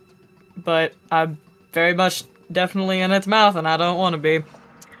 but I'm very much definitely in its mouth, and I don't want to be.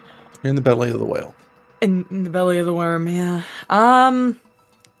 You're in the belly of the whale. In the belly of the worm, yeah.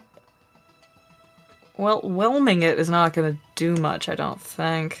 Well, whelming it is not gonna do much, I don't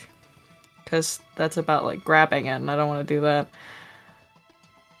think. Because that's about, like, grabbing it, and I don't want to do that.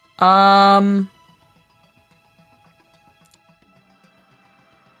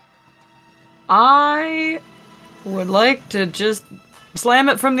 I would like to just slam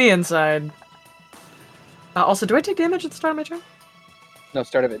it from the inside. Also, do I take damage at the start of my turn? No,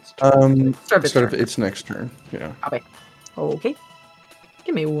 start of it. Start of its Start of turn. its next turn. Yeah. Okay.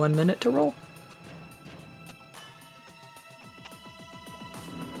 Give me 1 minute to roll.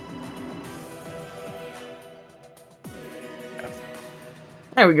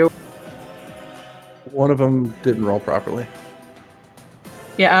 There we go. One of them didn't roll properly.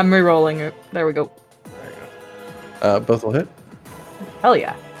 Yeah, I'm re-rolling it. There we go. Both will hit. Hell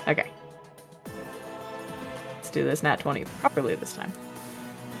yeah. Okay. Let's do this nat 20 properly this time.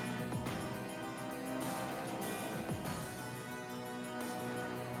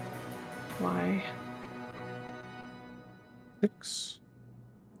 Why? 6.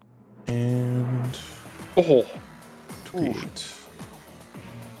 And Oh, 8.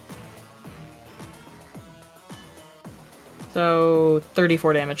 So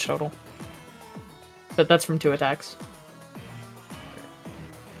 34 damage total. But that's from 2 attacks.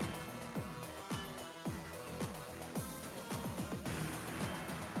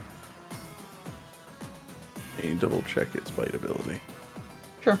 double check its bite ability.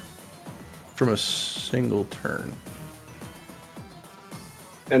 Sure. From a single turn.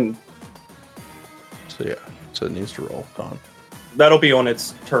 And So yeah, so it needs to roll. Con. that'll be on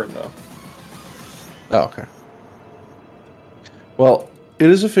its turn, though. Oh, okay. Well, it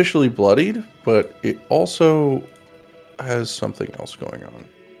is officially bloodied, but it also has something else going on.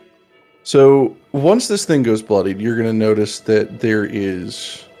 So once this thing goes bloodied, you're going to notice that there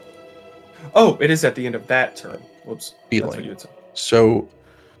is Oh, it is at the end of that turn. Whoops. That's Feeling. what you had said.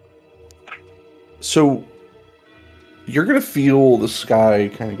 so you're going to feel the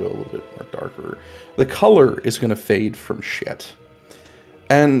sky kind of go a little bit more darker. The color is going to fade from shit.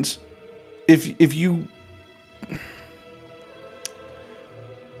 And if you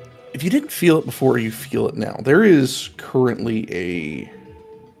didn't feel it before, you feel it now. There is currently a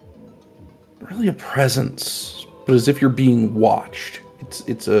presence, but as if you're being watched.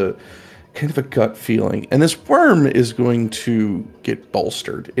 It's a kind of a gut feeling. And this worm is going to get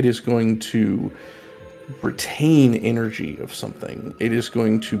bolstered. It is going to retain energy of something. It is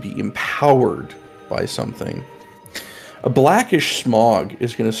going to be empowered by something. A blackish smog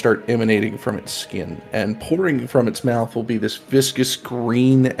is going to start emanating from its skin, and pouring from its mouth will be this viscous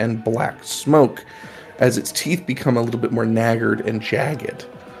green and black smoke as its teeth become a little bit more nagged and jagged.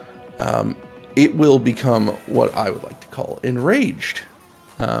 It will become what I would like to call enraged.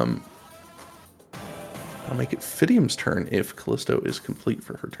 I'll make it Fidium's turn if Callisto is complete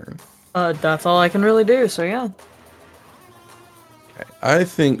for her turn. That's all I can really do, so yeah. Okay. I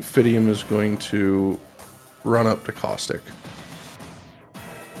think Fidium is going to run up to Caustic.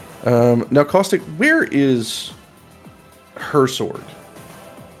 Now, Caustic, where is her sword?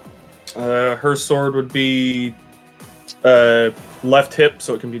 Her sword would be left hip,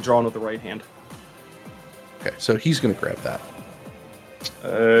 so it can be drawn with the right hand. Okay, so he's going to grab that.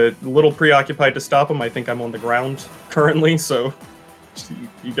 A little preoccupied to stop him. I think I'm on the ground currently, so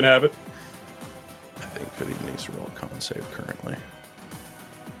you can have it. I think Fidium needs to roll a con save currently.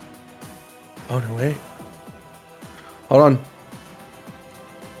 Oh, no, wait. Hold on.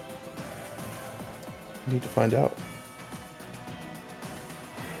 I need to find out.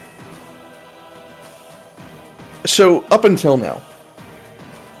 So, up until now,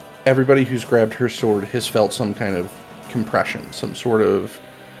 everybody who's grabbed her sword has felt some kind of compression, some sort of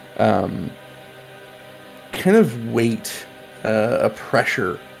kind of weight, a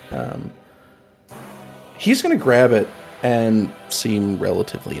pressure. He's going to grab it and seem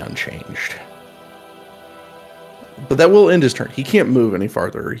relatively unchanged. But that will end his turn. He can't move any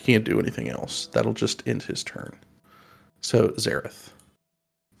farther. He can't do anything else. That'll just end his turn. So, Zareth.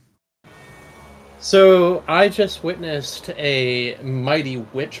 So I just witnessed a mighty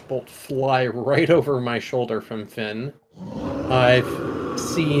witch bolt fly right over my shoulder from Finn. I've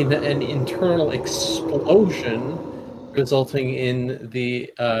seen an internal explosion resulting in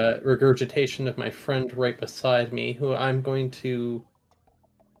the regurgitation of my friend right beside me, who I'm going to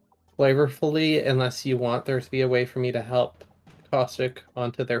flavorfully, unless you want there to be a way for me to help Caustic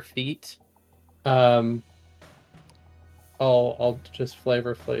onto their feet, I'll just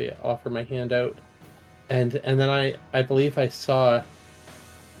flavorfully offer my hand out. And then I believe I saw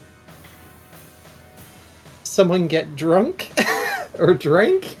someone get drunk or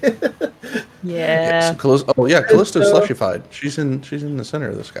drank. Yeah. Callisto's slushified. She's in the center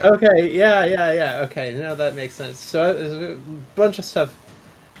of this guy. Okay, yeah. Okay, now that makes sense. So there's a bunch of stuff.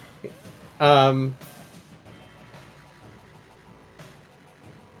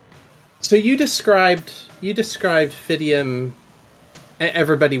 So you described Fidium,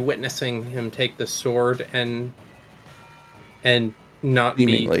 everybody witnessing him take the sword and not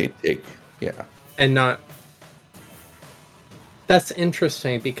Seemingly, and not. That's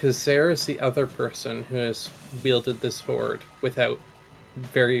interesting because Zare is the other person who has wielded the sword with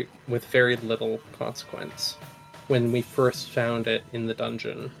very little consequence when we first found it in the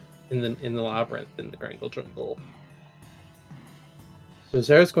dungeon, in the labyrinth in the Grangle Jungle. So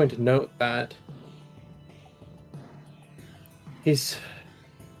Zare's going to note that he's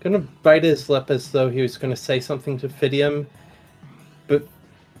gonna bite his lip as though he was gonna say something to Fidium, but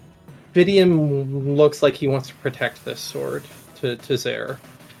Fidium looks like he wants to protect this sword to Zare,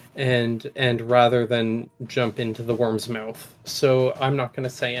 and rather than jump into the worm's mouth. So I'm not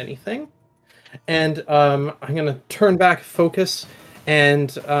gonna say anything, and I'm gonna turn back, focus, and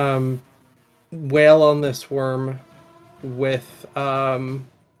wail on this worm with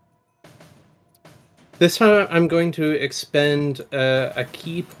this time I'm going to expend a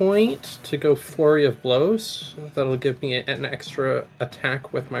key point to go Flurry of Blows. That'll give me an extra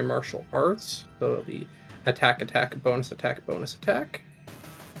attack with my martial arts. So it'll be attack, bonus attack, bonus attack.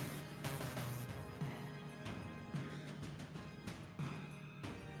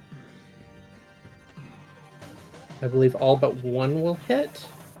 I believe all but one will hit.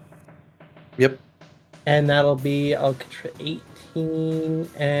 Yep. And that'll be 18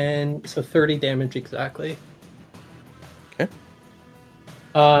 and so 30 damage exactly. Okay.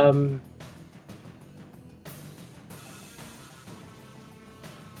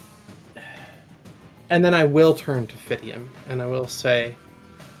 And then I will turn to Fidium and I will say,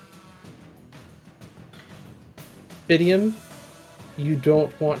 Fidium, you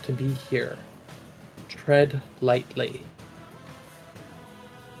don't want to be here. Tread lightly.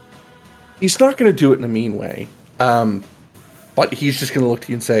 He's not going to do it in a mean way, but he's just going to look to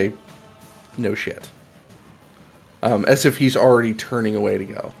you and say, "No shit," as if he's already turning away to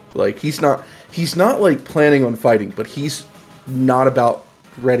go. Like he's not like planning on fighting, but he's not about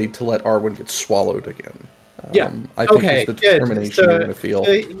ready to let Arwen get swallowed again. I think it's the determination you're going to feel.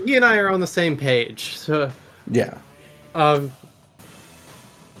 So he and I are on the same page. So yeah. I'm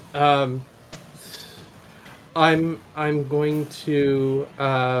going to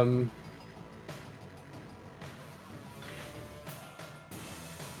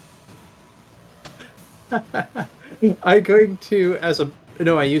I'm going to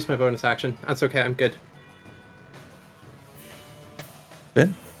I used my bonus action. That's okay, I'm good.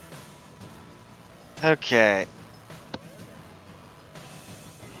 Ben? Okay.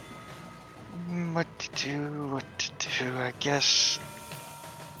 What to do? I guess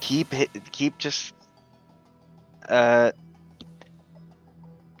keep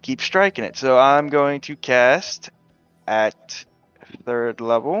striking it. So I'm going to cast at 3rd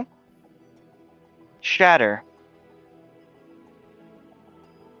level Shatter.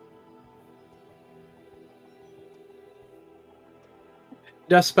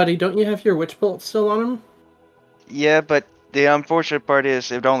 Dust Buddy, don't you have your Witch Bolt still on him? Yeah, but the unfortunate part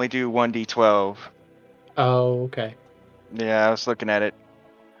is it would only do 1d12. Oh, okay. Yeah, I was looking at it.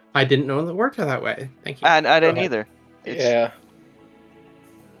 I didn't know it worked that way. Thank you. I didn't ahead. either. Yeah.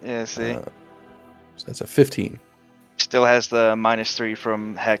 Yeah, see? So that's a 15. Still has the -3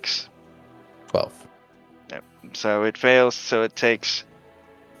 from Hex. 12. So it fails, so it takes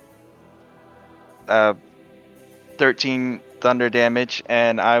 13 thunder damage,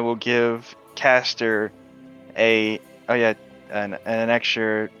 and I will give Caster an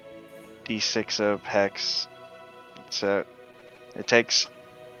extra d6 of Hex. So it takes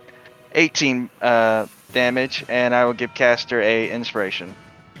 18 damage, and I will give Caster a inspiration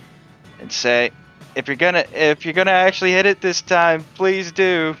and say, if you're gonna actually hit it this time, please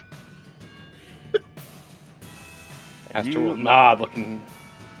do. Caster will nod, looking.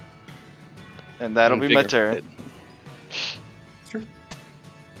 And that'll be my turn. invigorated.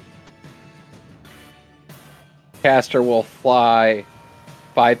 Caster will fly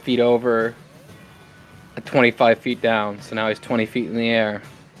 5 feet over, 25 feet down. So now he's 20 feet in the air.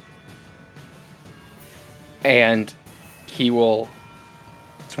 And he will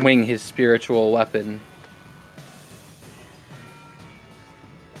swing his spiritual weapon.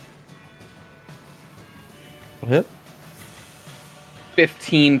 Hit?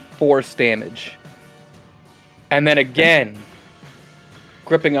 15 force damage. And then again,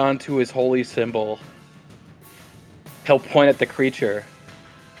 gripping onto his holy symbol, he'll point at the creature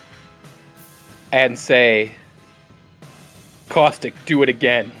and say, Caustic, do it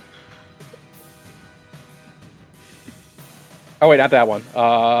again. Oh wait, not that one.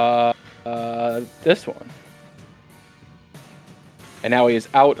 This one. And now he is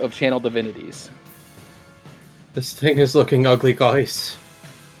out of Channel Divinities. This thing is looking ugly, guys.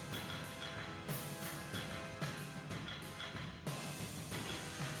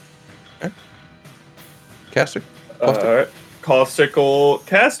 Caster? Alright. Caustical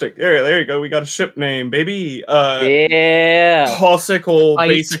Castic. There you go. We got a ship name, baby. Yeah. Caustical Bite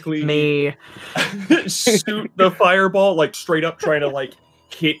basically me. shoot the fireball like straight up, trying to like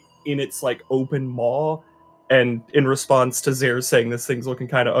hit in its like open maw. And in response to Zare saying this thing's looking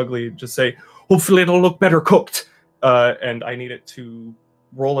kind of ugly, just say, hopefully it'll look better cooked. And I need it to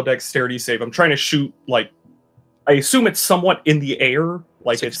roll a dexterity save. I'm trying to shoot like, I assume it's somewhat in the air,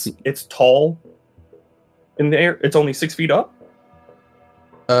 like 16. it's tall in the air. It's only 6 feet up.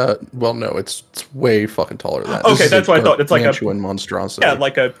 Well, no, it's way fucking taller than that. Okay, that's what I thought. It's like a gargantuan monstrosity. yeah,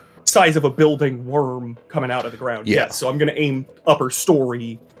 like a size of a building worm coming out of the ground. Yeah. So I'm gonna aim upper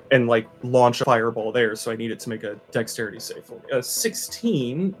story and like launch a fireball there. So I need it to make a dexterity save.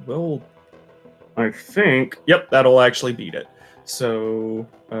 16 will, I think. Yep, that'll actually beat it. So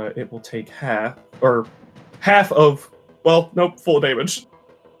it will take half of. Well, nope, full damage.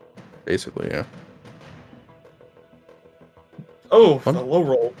 Basically, yeah. Oh, Fun. a low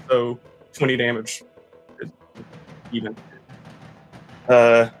roll, so 20 damage. Even.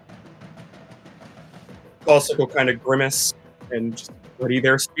 Classic will kind of grimace and just ready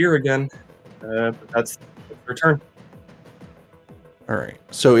their spear again. But that's their turn. All right.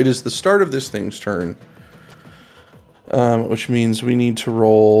 So it is the start of this thing's turn, which means we need to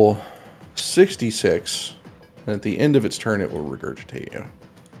roll 66. And at the end of its turn, it will regurgitate you.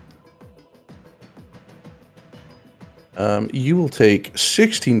 You will take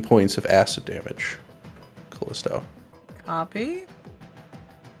 16 points of acid damage, Callisto. Copy.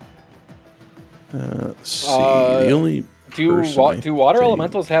 Let's see. The only Do person I do water think-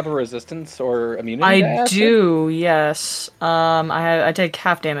 elementals have a resistance or immunity? to I acid? do, yes. I take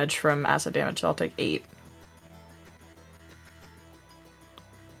half damage from acid damage, so I'll take 8.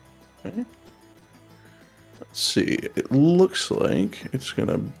 Let's see. It looks like it's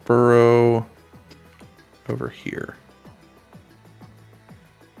gonna burrow over here.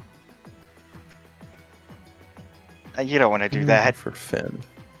 You don't want to do that. For Finn.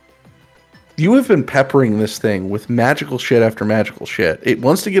 You have been peppering this thing with magical shit after magical shit. It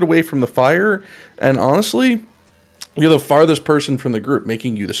wants to get away from the fire, and honestly, you're the farthest person from the group,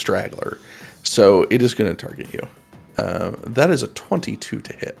 making you the straggler. So it is going to target you. That is a 22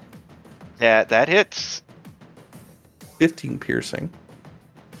 to hit. Yeah, that hits. 15 piercing.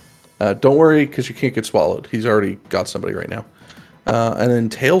 Don't worry, because you can't get swallowed. He's already got somebody right now. And then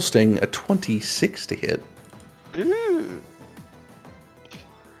tail sting, a 26 to hit. Ooh.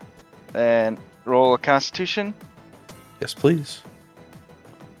 And roll a Constitution. Yes, please.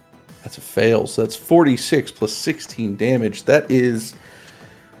 That's a fail. So that's 46 plus 16 damage. That is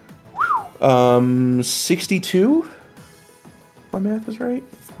 62. My math is right.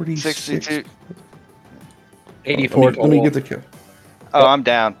 46. 62. 84 Let me get the kill. Oh, I'm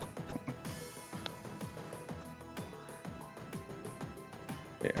down.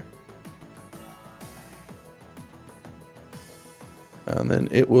 Yeah. And then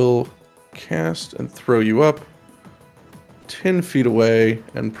it will cast and throw you up 10 feet away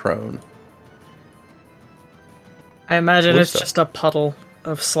and prone. I imagine What's it's that? just a puddle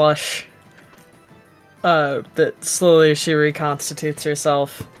of slush. That slowly she reconstitutes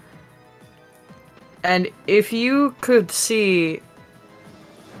herself. And if you could see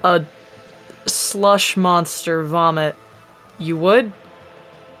a slush monster vomit, you would.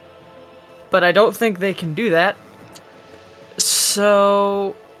 But I don't think they can do that.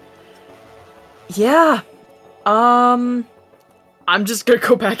 So yeah. I'm just gonna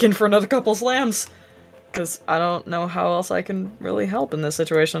go back in for another couple slams. Because I don't know how else I can really help in this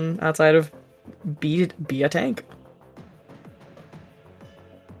situation outside of be a tank.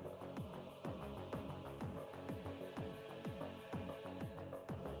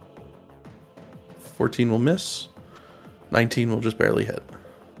 $14 will miss. 19 will just barely hit.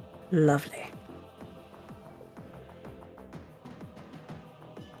 Lovely.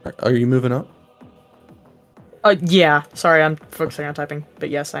 Are you moving up? Yeah. Sorry, I'm focusing on typing.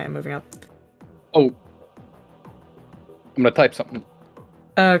 But yes, I am moving up. Oh. I'm gonna type something.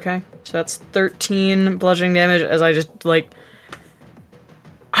 Okay. So that's 13 bludgeoning damage as I just, like...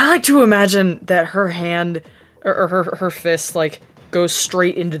 I like to imagine that her hand, or her fist, like, goes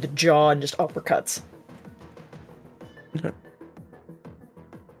straight into the jaw and just uppercuts. Okay.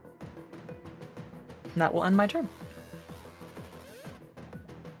 And that will end my turn.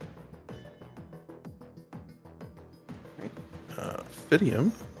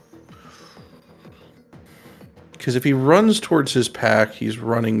 Fidium. Because if he runs towards his pack, he's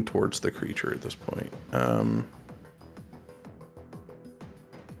running towards the creature at this point.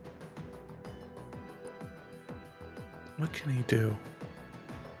 What can he do?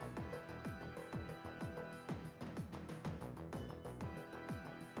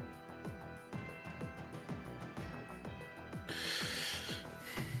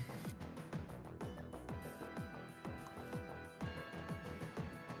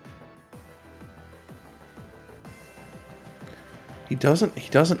 He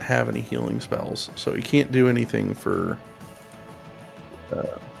doesn't have any healing spells, so he can't do anything for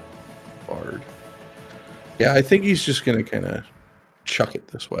Bard. Yeah, I think he's just gonna kind of chuck it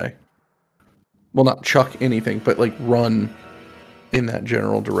this way. Well, not chuck anything, but like run in that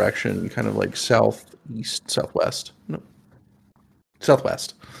general direction, kind of like southeast, southwest. No,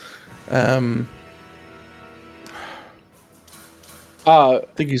 southwest. I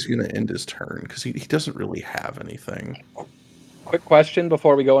think he's gonna end his turn because he doesn't really have anything. Quick question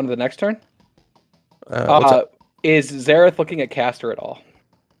before we go into the next turn. What's up? Is Zareth looking at Caster at all?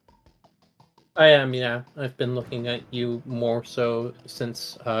 I am, yeah. I've been looking at you more so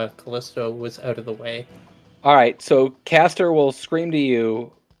since Callisto was out of the way. All right, so Caster will scream to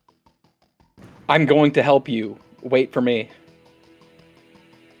you, "I'm going to help you. Wait for me."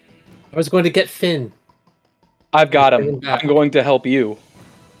 I was going to get Finn. I've got Bring him. him back. I'm going to help you.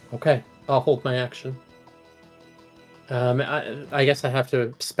 Okay, I'll hold my action. I guess I have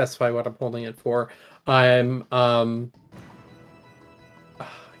to specify what I'm holding it for. I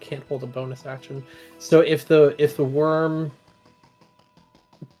can't hold a bonus action. So if the worm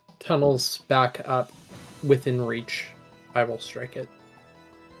tunnels back up within reach, I will strike it.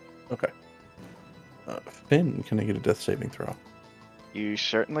 Okay. Finn, can I get a death saving throw? You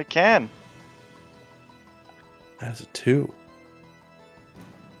certainly can. That is a 2.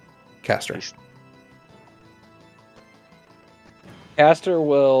 Caster. He's- Caster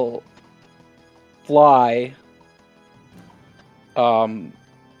will fly.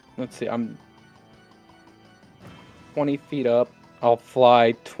 Let's see. I'm 20 feet up. I'll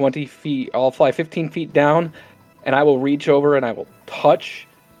fly 20 feet. I'll fly 15 feet down, and I will reach over and I will touch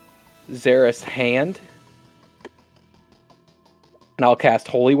Xerath's hand, and I'll cast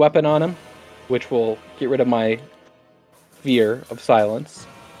Holy Weapon on him, which will get rid of my fear of silence,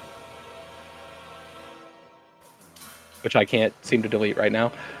 which I can't seem to delete right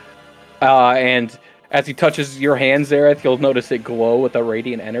now. And as he touches your hand, Xerath, you'll notice it glow with a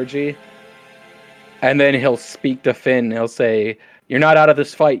radiant energy. And then he'll speak to Finn. He'll say, "You're not out of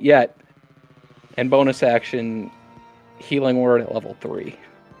this fight yet." And bonus action, Healing Word at level 3,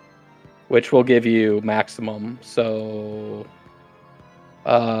 which will give you maximum. So,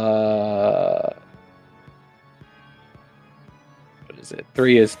 what is it?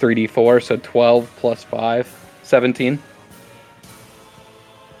 3 is 3d4, so 12 plus 5, 17.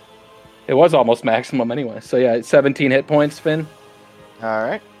 It was almost maximum anyway. So yeah, 17 hit points, Finn. All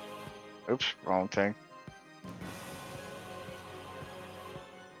right. Oops, wrong thing.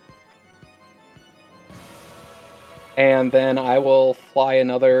 And then I will fly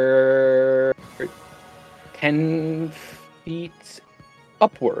another 10 feet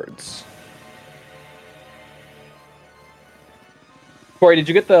upwards. Corey, did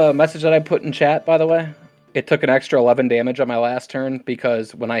you get the message that I put in chat, by the way? It took an extra 11 damage on my last turn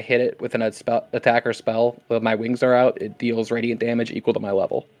because when I hit it with an attacker spell, when my wings are out, it deals radiant damage equal to my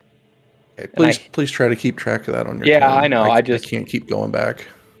level. Okay, please try to keep track of that on your Yeah, turn. I know. I can't keep going back.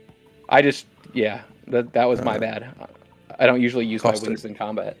 Yeah, that was my bad. I don't usually use my Caustic. wings in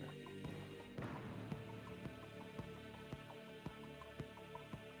combat.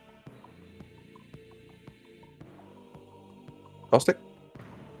 Caustic?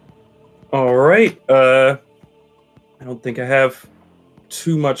 All right. I don't think I have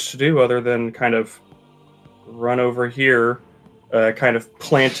too much to do other than kind of run over here, kind of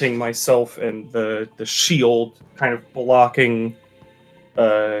planting myself in the shield, kind of blocking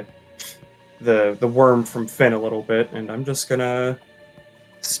the worm from Finn a little bit, and I'm just gonna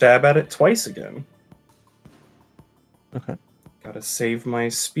stab at it twice again. Okay. Gotta save my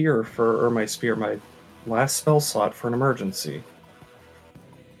spear my last spell slot for an emergency.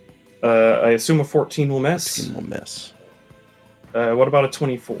 I assume a 14 will miss. 15 will miss. What about a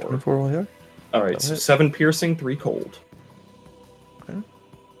 24? 24 will hit. All right, so That'll hit. 7 piercing, 3 cold. Okay.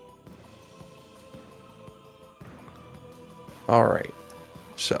 All right.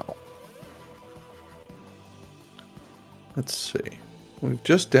 So, let's see. We've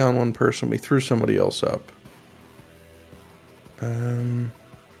just downed one person. We threw somebody else up.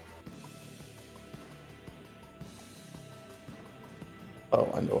 Oh,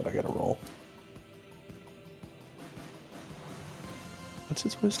 I know what I gotta roll. What's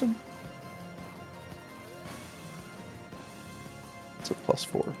its wisdom? It's a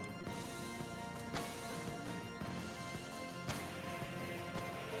 +4.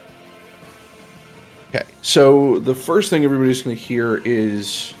 Okay, so the first thing everybody's going to hear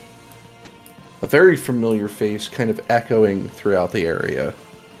is a very familiar face kind of echoing throughout the area.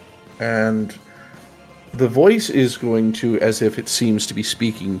 And the voice is going to, as if it seems to be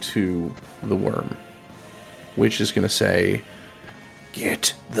speaking to the worm, which is going to say,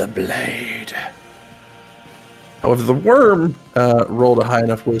 "Get the blade." However, the worm rolled a high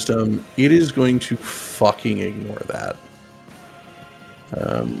enough wisdom, it is going to fucking ignore that.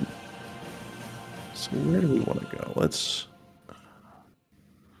 So where do we want to go? Let's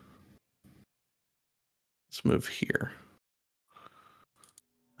move here.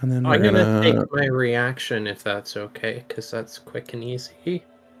 And then I'm we're gonna take my reaction if that's okay, because that's quick and easy.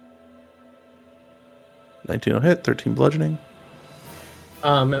 19 will hit, 13 bludgeoning.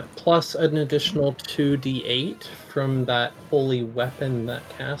 Plus an additional 2d8 from that holy weapon that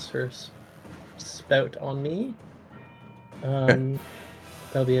casters spout on me.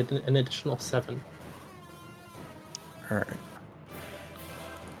 That'll be an additional 7. All right.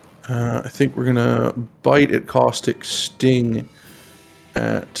 I think we're gonna bite at Caustic, sting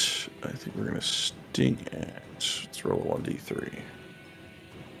at. I think we're gonna sting at Let's roll a 1d3.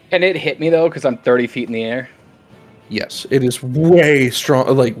 Can it hit me though? Because I'm 30 feet in the air. Yes, it is way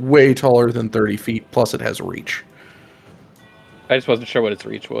strong, like way taller than 30 feet. Plus, it has reach. I just wasn't sure what its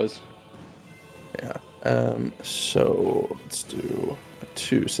reach was. Yeah. So let's do a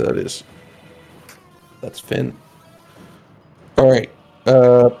 2. So that's Finn. All right.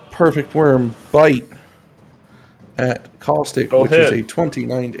 Perfect worm bite at Caustic, Go which ahead. is a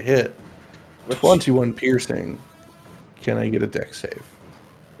 29 to hit, Which- 21 piercing. Can I get a dex save?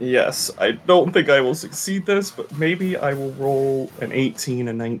 Yes, I don't think I will succeed this, but maybe I will roll an 18,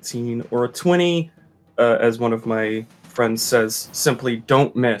 a 19, or a 20. As one of my friends says, simply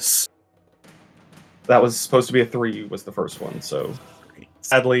don't miss. That was supposed to be a 3, was the first one, so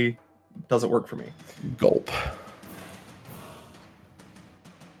sadly, doesn't work for me. Gulp.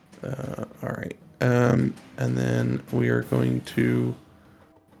 All right. And then we are going to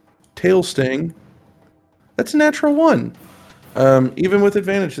tail sting. That's a natural 1. Even with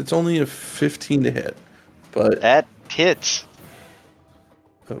advantage, it's only a 15 to hit. But That hits.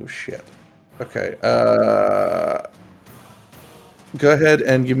 oh shit. Okay. Go ahead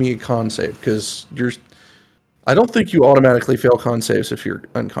and give me a con save because you're. I don't think you automatically fail con saves if you're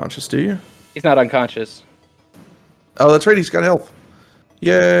unconscious, do you? He's not unconscious. Oh, that's right. He's got health.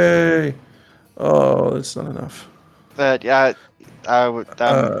 Yay! Oh, that's not enough. But yeah, I'm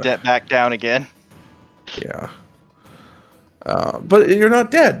back down again. Yeah. But you're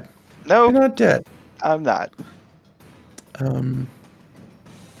not dead. No, You're not dead. I'm not. Let's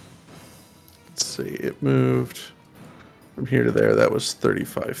see. It moved from here to there. That was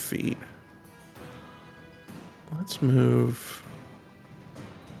 35 feet. Let's move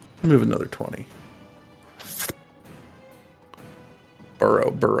another 20.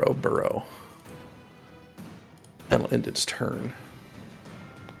 Burrow. That'll end its turn.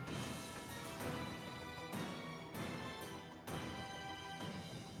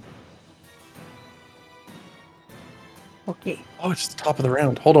 Okay. Oh, it's the top of the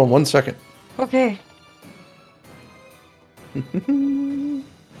round. Hold on 1 second. Okay.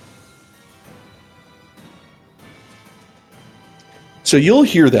 So you'll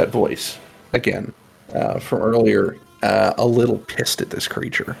hear that voice again from earlier, a little pissed at this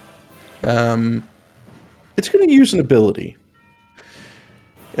creature. It's going to use an ability.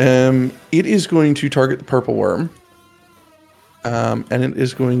 It is going to target the purple worm, and it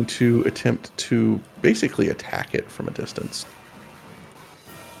is going to attempt to basically attack it from a distance.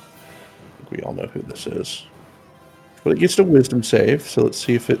 I think we all know who this is. But it gets a wisdom save, so let's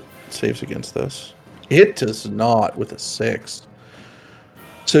see if it saves against this. It does not with a 6.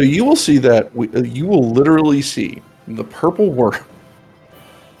 So you will see that you will literally see the purple worm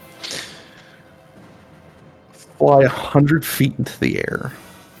fly 100 feet into the air,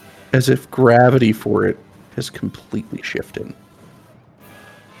 as if gravity for it has completely shifted.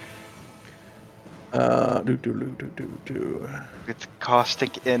 With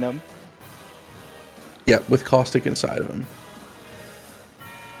caustic in them. Yeah, with caustic inside of him.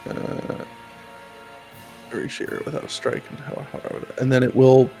 Reach area without a strike, and then it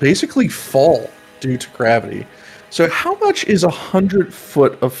will basically fall due to gravity. So how much is 100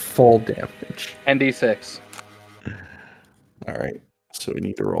 foot of fall damage? ND6. All right, so we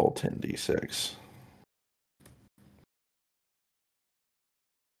need to roll 10d6.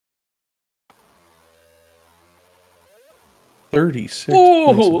 $36.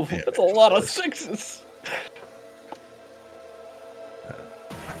 Ooh, that's a lot of 6s.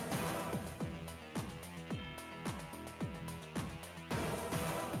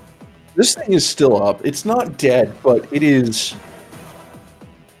 This thing is still up. It's not dead, but it is.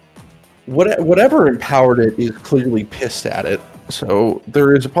 Whatever empowered it is clearly pissed at it. So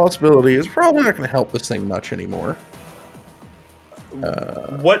there is a possibility it's probably not going to help this thing much anymore.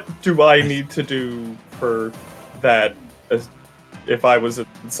 What do I need to do for that? If I was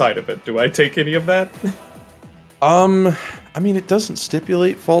inside of it, do I take any of that? I mean, it doesn't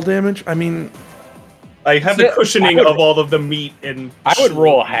stipulate fall damage. I mean, I have the cushioning of all of the meat and. I would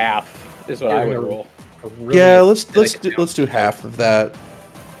roll half. Is what I would roll. yeah, let's do half of that.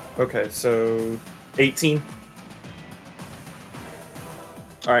 Okay, so 18.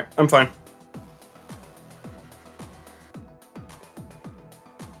 All right, I'm fine.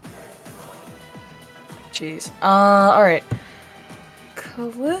 Jeez. All right.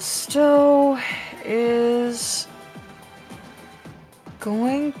 Callisto is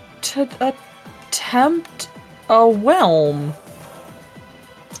going to attempt a whelm.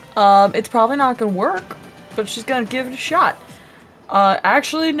 It's probably not gonna work, but she's gonna give it a shot.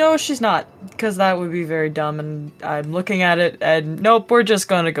 Actually, no, she's not, because that would be very dumb, and I'm looking at it, and nope, we're just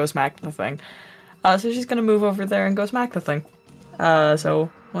gonna go smack the thing. So she's gonna move over there and go smack the thing. So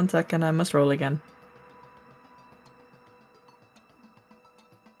 1 second, I must roll again.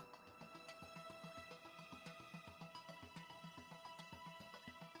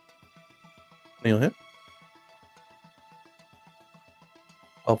 You'll hit.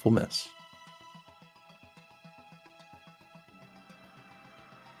 12 will miss.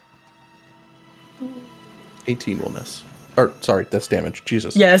 Mm. 18 will miss. Or, sorry, that's damage.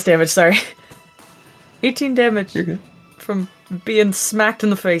 Jesus. Yeah, that's damage, sorry. 18 damage You're good. from being smacked in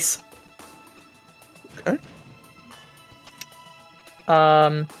the face. Okay.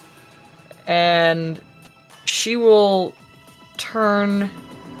 And she will turn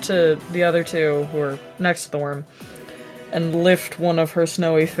to the other two who are next to the worm and lift one of her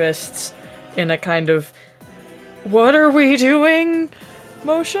snowy fists in a kind of "what are we doing"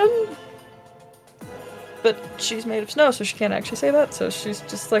 motion. But she's made of snow, so she can't actually say that. So she's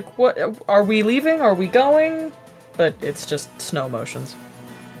just like, "What? Are we leaving? Are we going?" But it's just snow motions.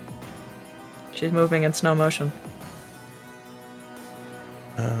 She's moving in snow motion.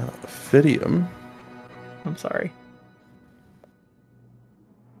 Fidium. I'm sorry.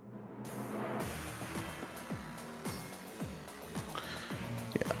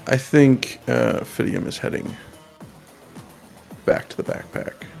 Yeah, I think Fidium is heading back to the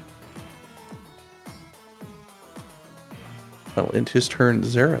backpack. That'll end his turn,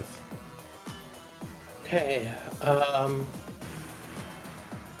 Zareth. Okay.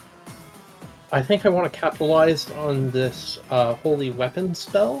 I think I want to capitalize on this holy weapon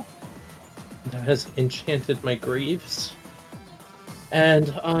spell that has enchanted my greaves.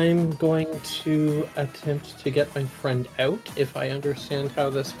 And I'm going to attempt to get my friend out, if I understand how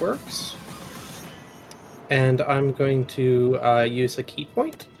this works. And I'm going to use a key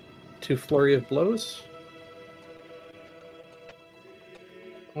point to Flurry of Blows.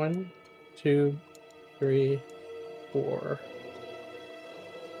 1, 2, 3, 4.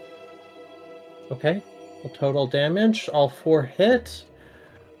 Okay, total damage, all 4 hit.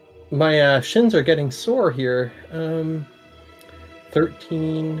 My shins are getting sore here. 13,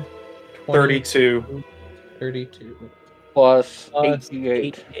 20, 32. 32. Plus Plus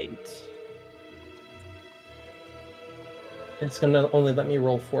 88. 88. It's gonna only let me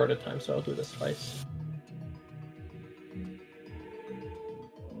roll 4 at a time, so I'll do this twice.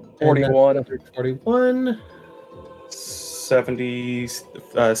 41. 41.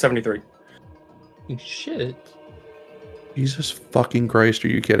 73. You shit. Jesus fucking Christ, are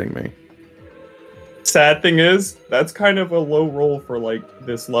you kidding me? Sad thing is, that's kind of a low roll for like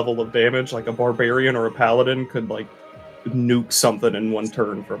this level of damage. Like a barbarian or a paladin could like nuke something in one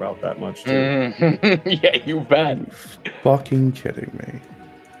turn for about that much too. Yeah, you bet. Fucking kidding me.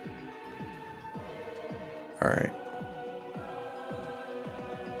 Alright.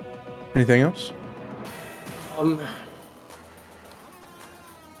 Anything else?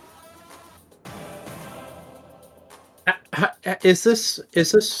 Is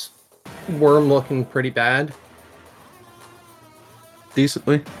this worm looking pretty bad?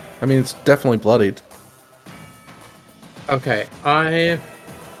 Decently. I mean, it's definitely bloodied. Okay,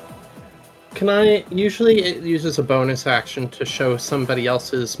 usually it uses a bonus action to show somebody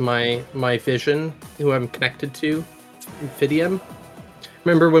else's my vision who I'm connected to, Fidium.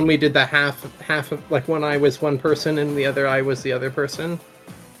 Remember when we did the half of, like, one eye was one person and the other eye was the other person?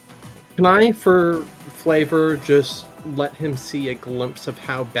 Can I, for flavor, just let him see a glimpse of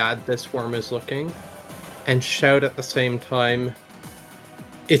how bad this worm is looking and shout at the same time,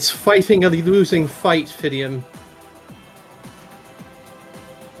 "It's fighting a losing fight, Fidium."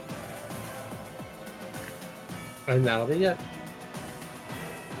 And that'll be it.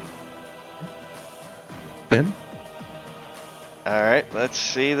 Ben? Alright, let's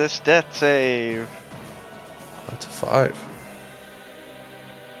see this death save. That's a 5.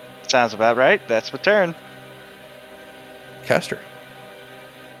 Sounds about right. That's my turn. Caster.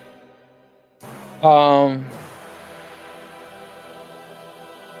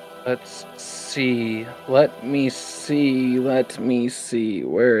 Let's see. Let me see.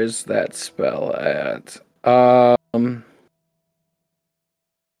 Where is that spell at? You're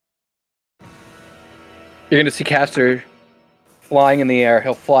gonna see Caster flying in the air.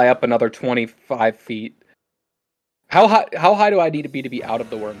 He'll fly up another 25 feet. How high do I need to be out of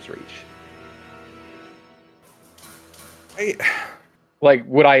the worm's reach? Like,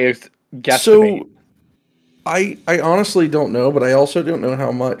 would I guesstimate? So, I honestly don't know, but I also don't know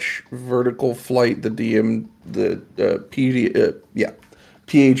how much vertical flight the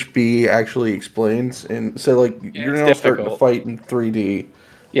PHB actually explains. And so, like, you're now starting to difficult. fight in 3D.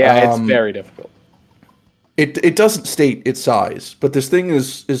 Yeah, it's very difficult. It doesn't state its size, but this thing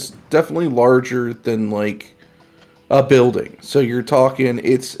is definitely larger than like a building. So you're talking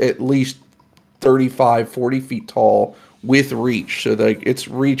it's at least 35, 40 feet tall with reach. So like its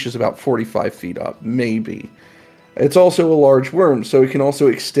reach is about 45 feet up, maybe. It's also a large worm, so it can also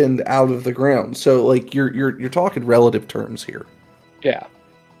extend out of the ground. So like you're talking relative terms here. Yeah.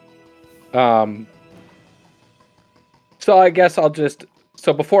 So I guess I'll just...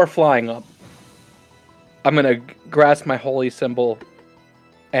 So before flying up, I'm going to grasp my holy symbol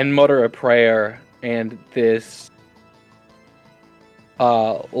and mutter a prayer, and this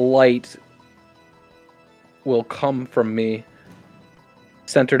light will come from me,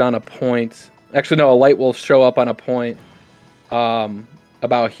 centered on a point. Actually, no, a light will show up on a point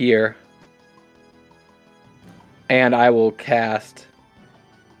about here. And I will cast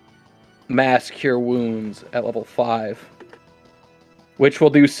Mass Cure Wounds at level 5, which will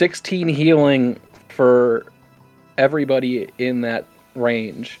do 16 healing for everybody in that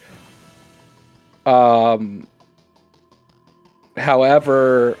range.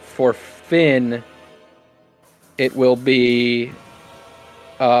 However, for Finn, it will be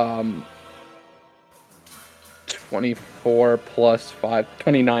 24 plus 5,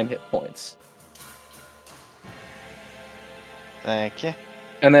 29 hit points. Thank you.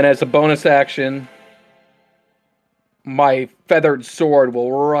 And then as a bonus action, my feathered sword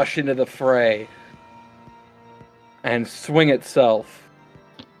will rush into the fray and swing itself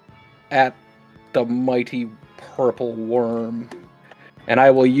at the mighty purple worm. And I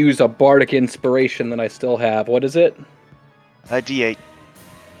will use a bardic inspiration that I still have. What is it? A D8.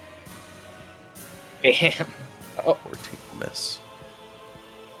 Bam. Oh. 14 miss.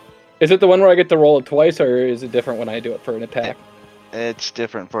 Is it the one where I get to roll it twice, or is it different when I do it for an attack? It's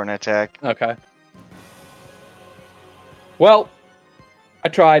different for an attack. Okay. Well, I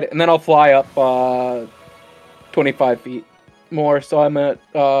tried, and then I'll fly up 25 feet more, so I'm at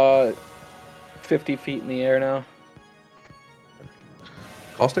 50 feet in the air now.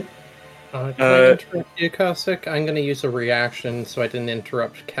 Caustic? Can I interrupt you, Caustic? I'm going to use a reaction so I didn't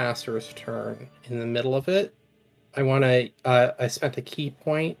interrupt Caster's turn in the middle of it. I spent a key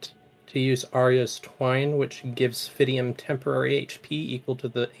point to use Arya's Twine, which gives Fidium temporary HP equal to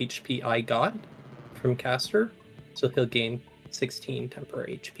the HP I got from Caster. So he'll gain 16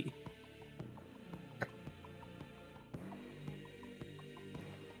 temporary HP.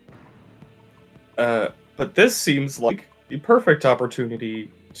 But this seems like the perfect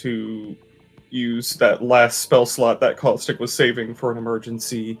opportunity to use that last spell slot that Caustic was saving for an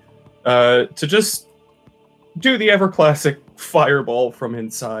emergency, to just do the ever classic fireball from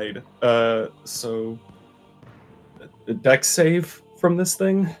inside. So a dex save from this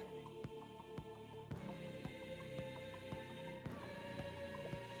thing.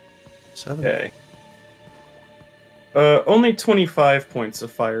 Okay. Only 25 points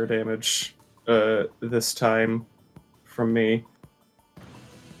of fire damage this time from me.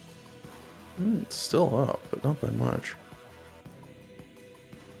 It's still up, but not by much.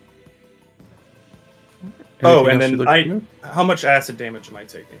 Oh, Anything and else then you'd like to how much acid damage am I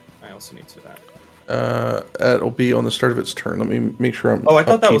taking? I also need to know that. It'll be on the start of its turn. Let me make sure I'm. Oh, I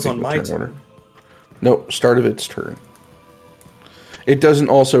thought that was upkeeping on the my order. turn. No, start of its turn. It doesn't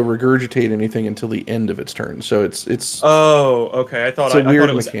also regurgitate anything until the end of its turn, so it's. Oh, okay. I thought it's a weird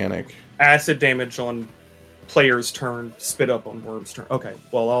it was mechanic. acid damage on player's turn, spit up on worm's turn. Okay,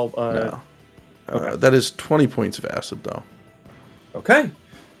 well I'll. No. Okay. That is 20 points of acid, though. Okay. All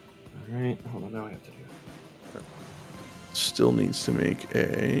right. Hold on. Now I have to do. Still needs to make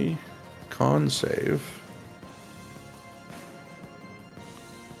a con save,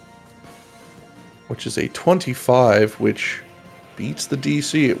 which is a 25, which beats the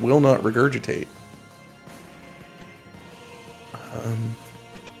DC. It will not regurgitate.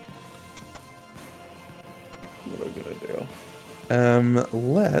 What am I gonna do?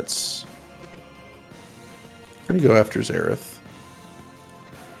 Let's. I'm gonna go after Zareth.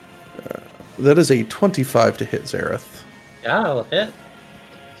 That is a 25 to hit Zareth. Yeah, I'll hit.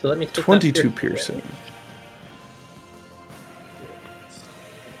 So let me take that 22 here. piercing.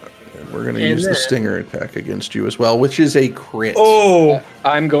 And we're going to And use the then- stinger attack against you as well, which is a crit. Oh,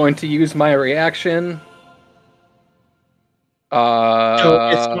 I'm going to use my reaction. No,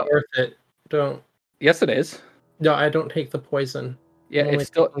 it's not worth it. Don't. Yes, it is. No, I don't take the poison. Yeah, Only it's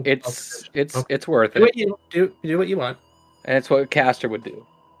still taking it's Okay. it's worth Do it, what you do what you want. and it's what Caster would do.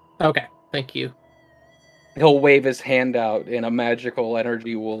 Okay, thank you. He'll wave his hand out, and a magical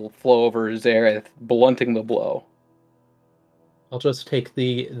energy will flow over Zareth, blunting the blow. I'll just take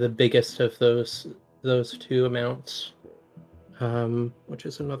the biggest of those two amounts. Which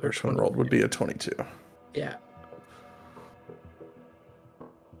is another First one rolled would be a 22. Yeah.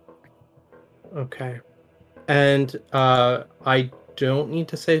 Okay. And I don't need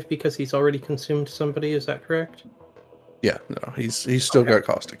to save because he's already consumed somebody, is that correct? Yeah, no, he's still Okay. got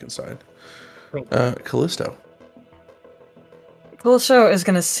caustic inside. Callisto. Callisto is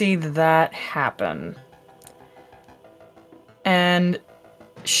gonna see that happen. And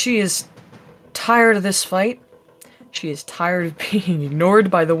she is tired of this fight. She is tired of being ignored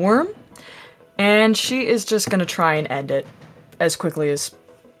by the worm. And she is just gonna try and end it as quickly as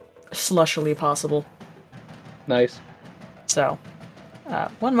slushily possible. Nice. So,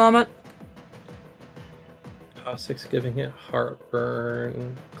 one moment. Caustic's giving it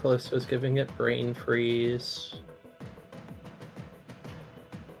heartburn. Callisto's giving it brain freeze.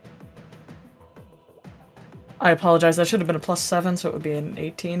 I apologize, that should have been a +7, so it would be an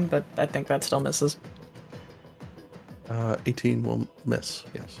 18, but I think that still misses. 18 will miss,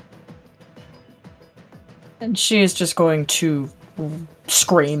 yes. And she is just going to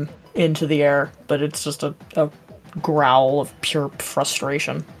scream into the air, but it's just a growl of pure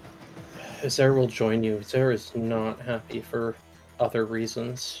frustration. Zer will join you. Zer is not happy for other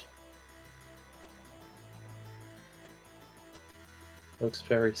reasons. Looks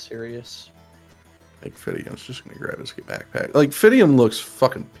very serious. I think Fidium's just going to grab his backpack. Like, Fidium looks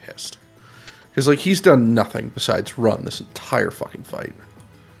fucking pissed. Because, like, he's done nothing besides run this entire fucking fight.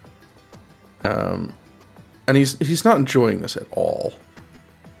 And he's not enjoying this at all.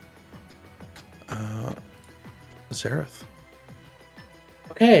 Zareth.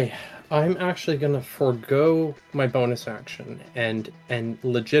 Okay, I'm actually gonna forego my bonus action and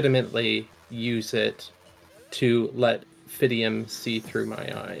legitimately use it to let Fidium see through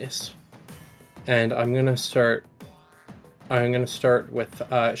my eyes. And I'm gonna start with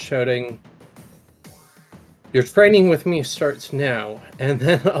shouting, "Your training with me starts now," and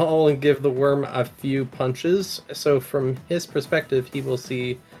then I'll give the worm a few punches. So from his perspective, he will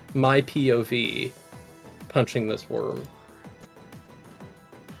see my POV punching this worm.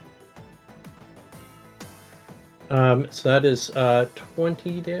 So that is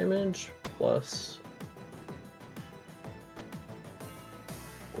 20 damage plus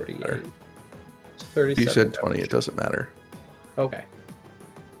 48. It's 37. You said 20, it doesn't matter. Okay.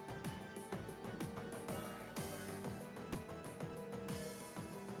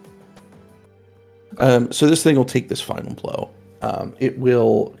 So this thing will take this final blow. It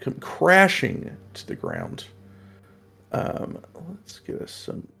will come crashing to the ground. Let's get us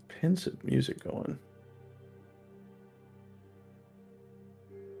some pensive music going.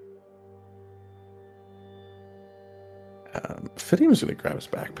 Fidium's going to grab his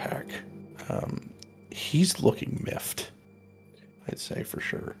backpack. He's looking miffed, I'd say for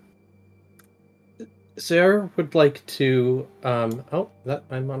sure. Zer would like to. Oh, that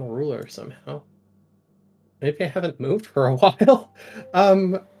I'm on a ruler somehow. Maybe I haven't moved for a while.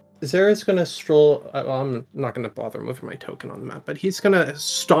 Zer is going to stroll. I'm not going to bother moving my token on the map, but he's going to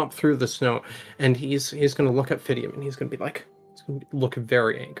stomp through the snow, and he's going to look at Fidium, and he's going to be like, he's going to look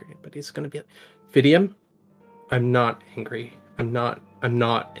very angry, but he's going to be like, Fidium, I'm not angry. I'm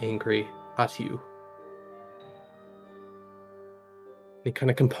not angry at you. He kind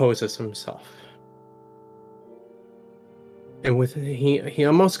of composes himself. And with he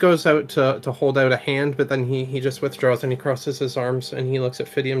almost goes out to hold out a hand, but then he just withdraws and he crosses his arms and he looks at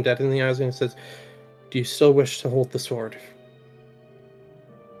Fidium dead in the eyes and he says, "Do you still wish to hold the sword?"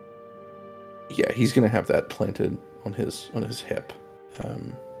 Yeah, he's gonna have that planted on his hip.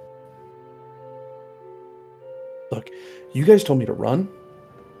 Look, you guys told me to run,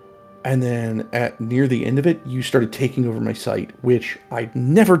 and then at near the end of it, you started taking over my sight, which I'd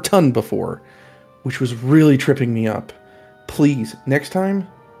never done before, which was really tripping me up. Please, next time,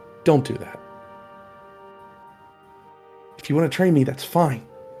 don't do that. If you want to train me, that's fine.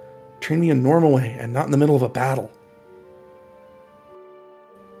 Train me a normal way and not in the middle of a battle.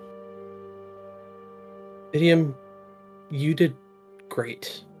 Fidium, you did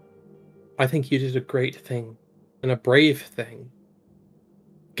great. I think you did a great thing and a brave thing.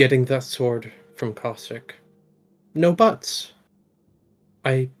 Getting that sword from Caustic. No buts.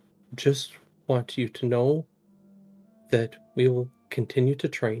 I just want you to know that we will continue to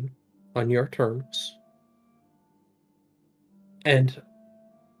train on your terms. And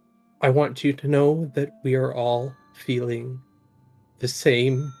I want you to know that we are all feeling the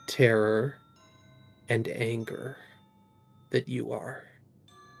same terror and anger that you are.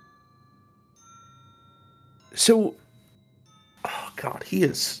 So, oh God, he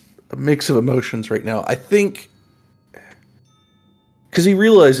is a mix of emotions right now. I think because he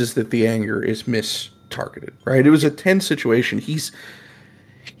realizes that the anger is mistargeted, right? It was a tense situation.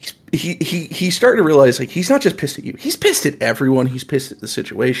 he's starting to realize like he's not just pissed at you. He's pissed at everyone. He's pissed at the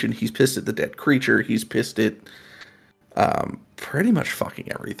situation. He's pissed at the dead creature. He's pissed at pretty much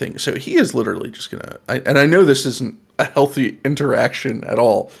fucking everything. So he is literally just gonna. And I know this isn't a healthy interaction at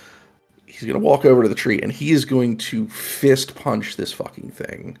all. He's gonna walk over to the tree and he is going to fist punch this fucking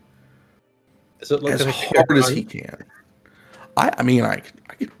thing Does it look as like hard as he can. I mean, I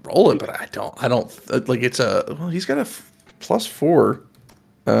could roll it, but I don't like it's a. Well, he's got a +4.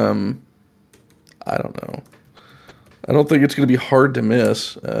 I don't know. I don't think it's going to be hard to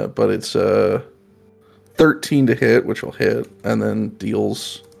miss, but it's 13 to hit, which will hit, and then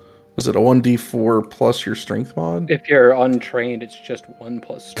deals. Was it a 1d4 plus your strength mod? If you're untrained, it's just 1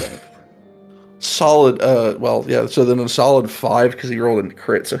 plus strength. Solid. Well, yeah. So then a solid 5 because he rolled into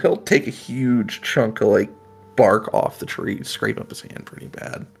crit. So he'll take a huge chunk of like bark off the tree, scrape up his hand pretty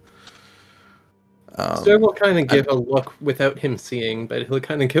bad. Ster will kind of give a look without him seeing, but he'll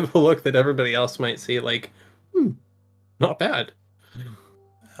kind of give a look that everybody else might see, like, not bad.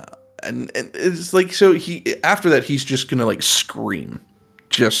 And it's like, so he, after that, he's just gonna like scream,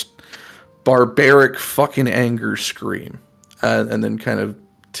 just barbaric fucking anger scream, and then kind of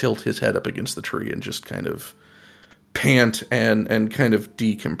tilt his head up against the tree and just kind of pant and kind of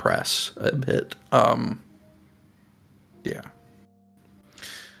decompress a bit. Yeah.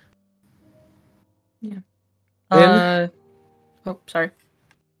 Oh, sorry.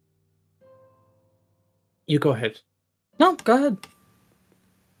 You go ahead. No, go ahead.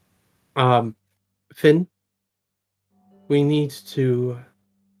 Finn, we need to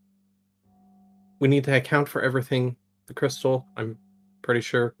account for everything. The crystal, I'm pretty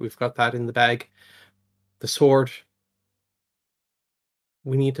sure we've got that in the bag. The sword.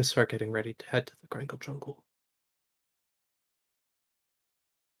 We need to start getting ready to head to the Grankle Jungle.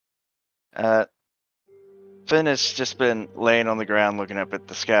 Finn has just been laying on the ground looking up at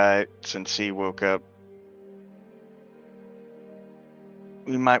the sky since he woke up.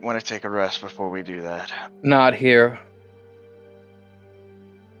 We might want to take a rest before we do that. Not here.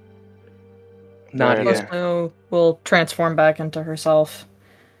 Not Right. here. Callisto will transform back into herself.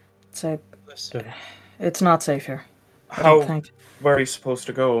 Say, So, it's not safe here. I How don't think. where are you supposed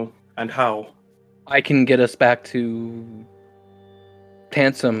to go and how? I can get us back to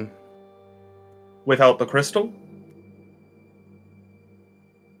Tansum. Without the crystal?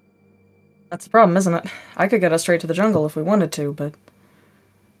 That's the problem, isn't it? I could get us straight to the jungle if we wanted to, but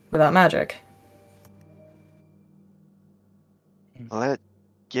without magic.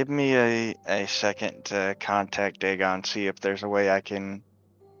 Give me a second to contact Dagon, see if there's a way I can,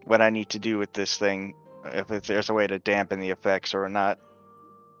 what I need to do with this thing, if there's a way to dampen the effects or not.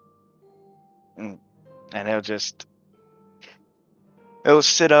 And he'll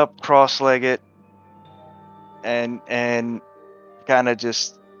sit up cross-legged and kind of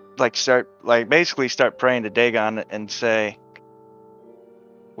just basically start praying to Dagon and say,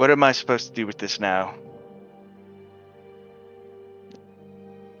 what am I supposed to do with this now?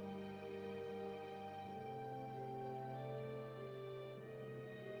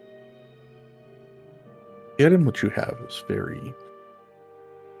 The item which you have is very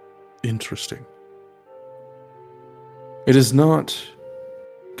interesting. It is not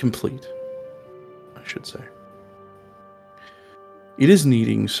complete, I should say. It is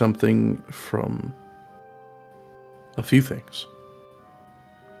needing something from a few things.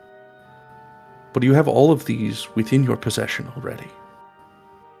 But you have all of these within your possession already.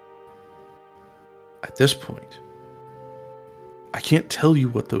 At this point, I can't tell you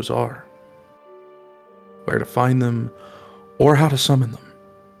what those are, where to find them, or how to summon them.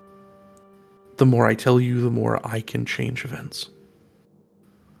 The more I tell you, the more I can change events.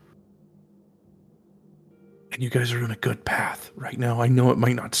 And you guys are on a good path right now. I know it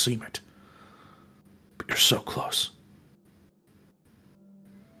might not seem it, but you're so close.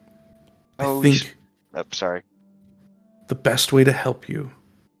 I think Sorry. the best way to help you,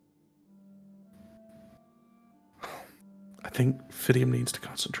 I think Fidium needs to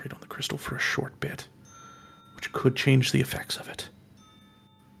concentrate on the crystal for a short bit, which could change the effects of it,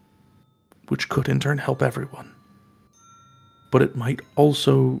 which could in turn help everyone. But it might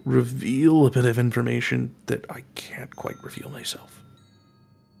also reveal a bit of information that I can't quite reveal myself.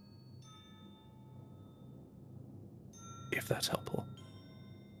 If that's helpful.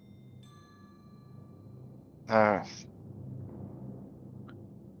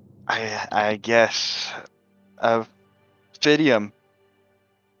 I guess. Fidium.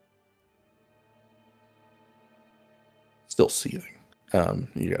 Still seething.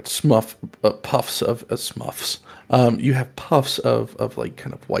 You got puffs of smuffs. You have puffs of like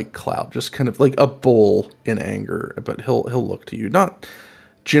kind of white cloud, just kind of like a bull in anger. But he'll look to you, not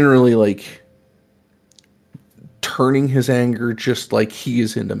generally like turning his anger, just like he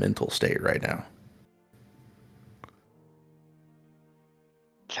is in a mental state right now.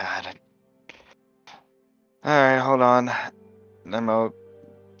 God. All right, hold on. I'm gonna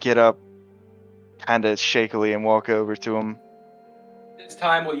get up, kind of shakily, and walk over to him. This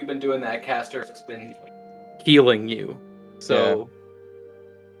time, what you've been doing, that caster has been healing you. So,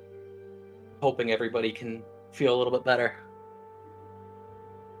 hoping everybody can feel a little bit better.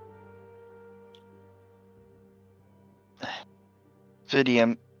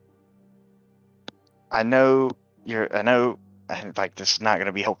 Fidium, I know like this is not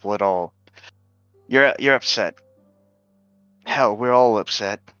gonna be helpful at all. You're upset. Hell, we're all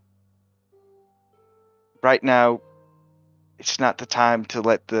upset. Right now, it's not the time to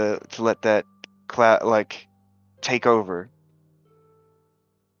let that cloud like take over.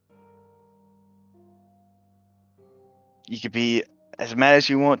 You could be as mad as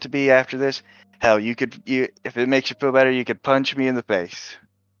you want to be after this. Hell, if it makes you feel better, you could punch me in the face.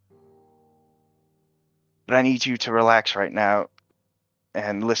 But I need you to relax right now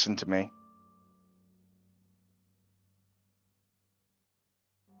and listen to me.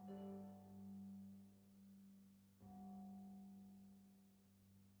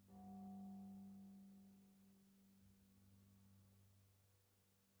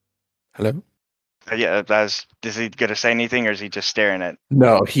 Hello? Yeah, is he gonna say anything, or is he just staring at?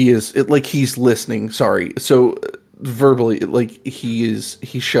 No, he is like he's listening. Sorry. So verbally, like he's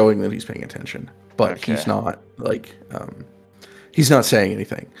showing that he's paying attention, but Okay. he's not like he's not saying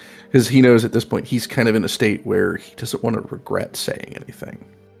anything because he knows at this point he's kind of in a state where he doesn't want to regret saying anything.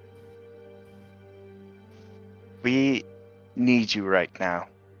 We need you right now.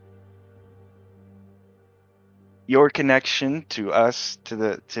 Your connection to us,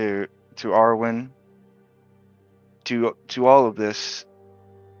 to Arwen, to all of this,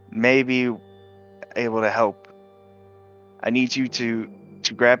 may be able to help. I need you to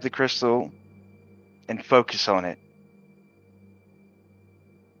grab the crystal and focus on it.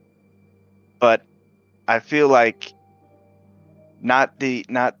 But I feel like not the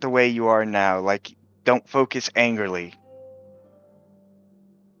way you are now. Like, don't focus angrily.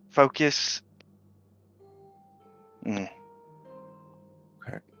 Focus Okay.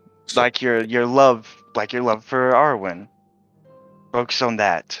 like your love for Arwen. Focus on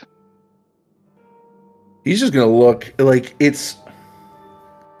that. He's just gonna look like it's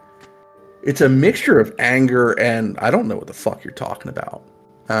a mixture of anger and I don't know what the fuck you're talking about.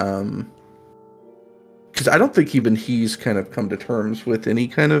 Because I don't think even he's kind of come to terms with any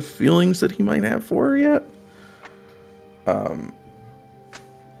kind of feelings that he might have for her yet.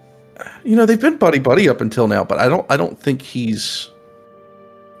 You know, they've been buddy up until now, but I don't think he's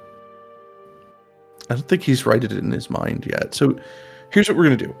righted it in his mind yet. So here's what we're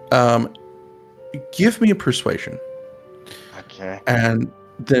gonna do. Give me a persuasion. Okay. And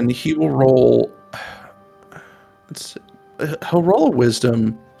then he will roll. He'll roll a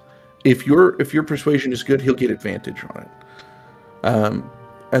wisdom. If your persuasion is good, he'll get advantage on it.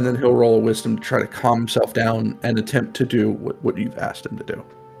 And then he'll roll a wisdom to try to calm himself down and attempt to do what you've asked him to do.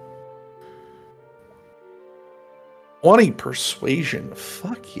 20 persuasion.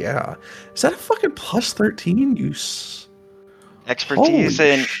 Fuck yeah. Is that a fucking plus 13? Expertise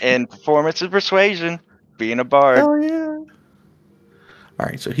Holy in performance and persuasion. Being a bard. Hell yeah. All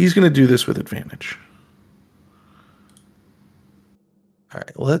right, so he's going to do this with advantage. All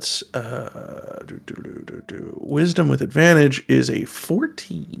right, let's wisdom with advantage is a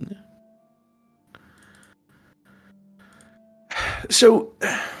 14. So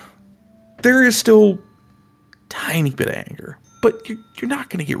there is still tiny bit of anger, but you're not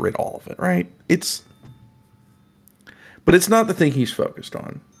going to get rid of all of it, right? But it's not the thing he's focused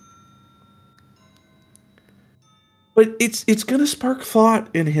on. But it's going to spark thought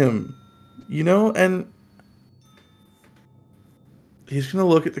in him, you know, and he's going to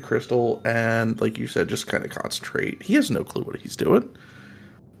look at the crystal and, like you said, just kind of concentrate. He has no clue what he's doing.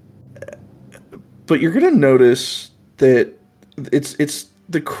 But you're going to notice that it's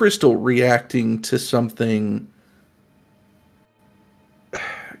the crystal reacting to something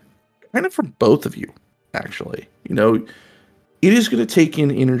kind of from both of you, actually. You know, it is going to take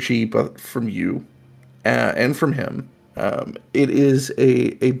in energy but from you and from him. It is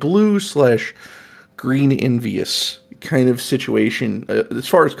a blue/green envious kind of situation as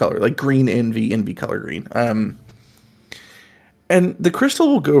far as color, like green envy color green. And the crystal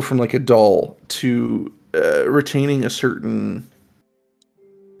will go from like a dull to retaining a certain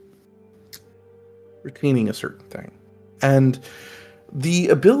thing. And the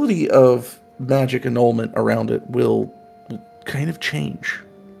ability of magic annulment around it will kind of change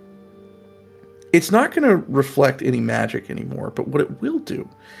it's not going to reflect any magic anymore, but what it will do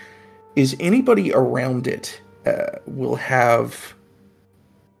is anybody around it will have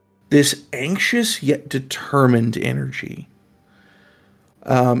this anxious yet determined energy.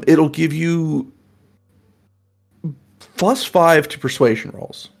 It'll give you +5 to persuasion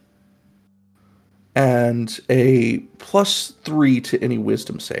rolls and a +3 to any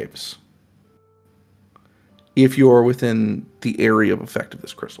wisdom saves if you're within the area of effect of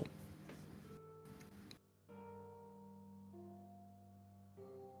this crystal.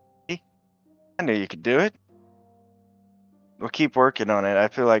 I knew you could do it. We'll keep working on it. I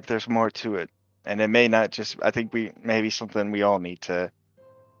feel like there's more to it. And it may not just, I think maybe something we all need to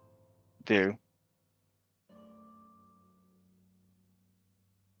do.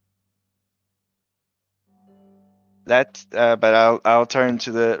 But I'll turn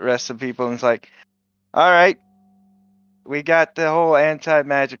to the rest of the people and it's like, all right, we got the whole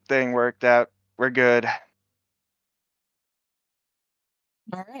anti-magic thing worked out. We're good.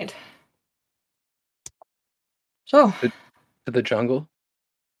 All right. So, To the jungle.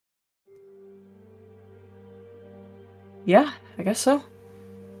 yeah, I guess so.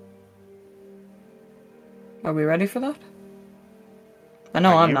 Are we ready for that? I know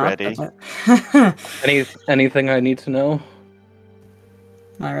Are I'm you not. ready? Anything I need to know?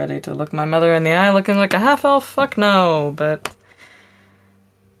 Am I ready to look my mother in the eye looking like a half-elf? Fuck no, but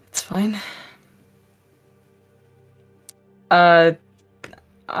it's fine. I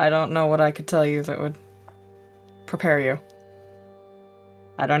don't know what I could tell you that would prepare you.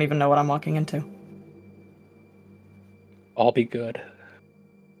 I don't even know what I'm walking into. I'll be good.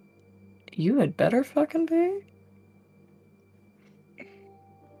 You had better fucking be.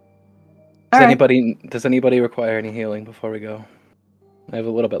 Does anybody require any healing before we go? I have a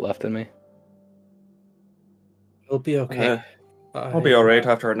little bit left in me. It'll be okay. I'll be alright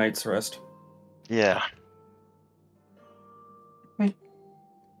after a night's rest. Yeah.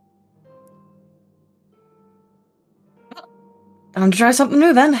 Time to try something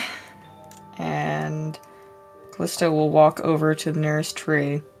new then. And Callisto will walk over to the nearest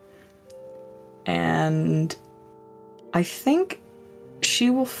tree. And I think she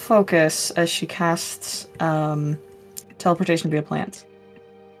will focus as she casts teleportation via plants.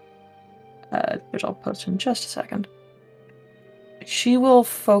 Which I'll post in just a second. She will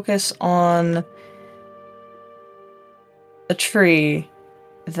focus on a tree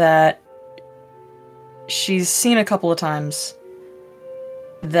that she's seen a couple of times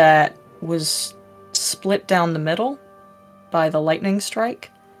that was split down the middle by the lightning strike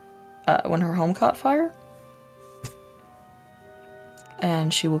when her home caught fire.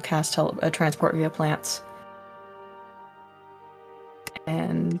 And she will cast transport via plants.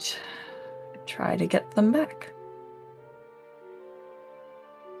 And try to get them back.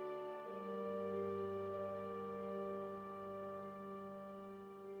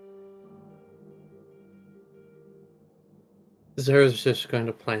 Zara's just going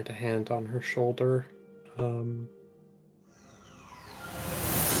to plant a hand on her shoulder.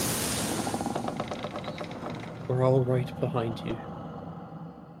 We're all right behind you.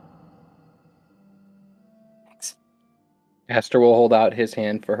 Thanks. Aster will hold out his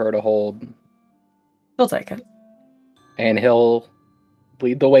hand for her to hold, She'll take it. and he'll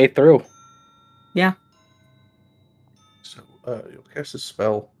lead the way through. Yeah. So you'll cast a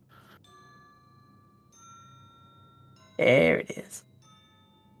spell. There it is.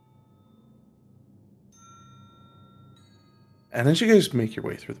 And as you guys make your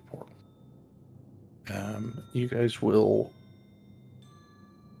way through the portal, you guys will...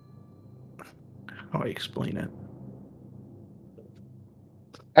 How do I explain it?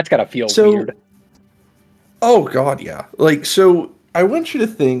 That's gotta feel So- weird. Oh god, yeah. Like, so I want you to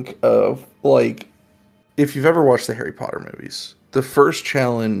think of, like, if you've ever watched the Harry Potter movies, the first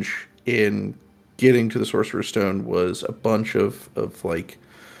challenge in getting to the Sorcerer's Stone was a bunch of like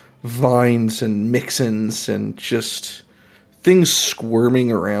vines and mixins and just things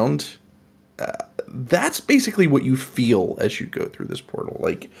squirming around. That's basically what you feel as you go through this portal.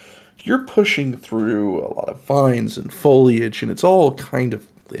 Like, you're pushing through a lot of vines and foliage, and it's all kind of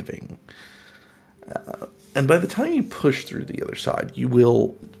living. And by the time you push through the other side,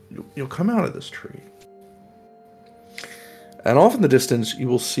 you'll come out of this tree. And off in the distance, you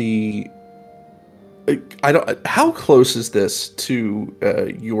will see... How close is this to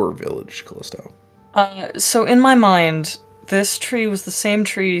your village, Callisto? So in my mind, this tree was the same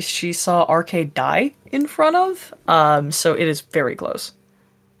tree she saw Arcade die in front of. So it is very close.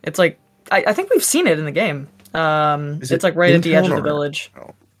 It's like I think we've seen it in the game. Is It's it like right at the edge in of the town or- village.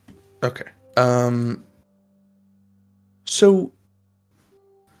 Oh. Okay. So,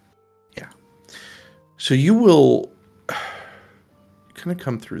 yeah. So you will kind of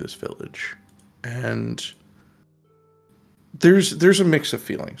come through this village, and there's a mix of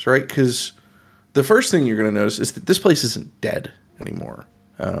feelings, right? Because the first thing you're going to notice is that this place isn't dead anymore.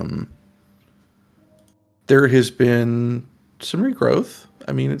 There has been some regrowth.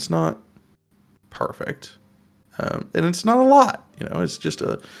 I mean, it's not perfect, and it's not a lot. It's just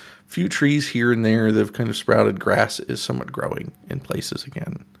a few trees here and there that have kind of sprouted. Grass is somewhat growing in places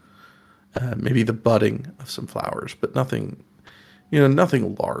again. Maybe the budding of some flowers, but nothing,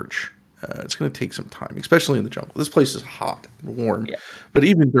 nothing large. It's going to take some time, especially in the jungle. This place is hot and warm, but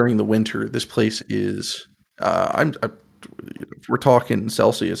even during the winter, this place is. If we're talking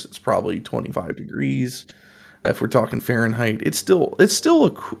Celsius, it's probably 25 degrees. If we're talking Fahrenheit, it's still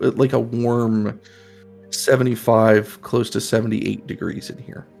like a warm 75, close to 78 degrees in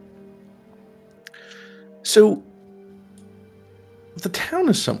here. So the town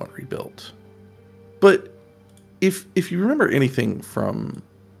is somewhat rebuilt, but if you remember anything from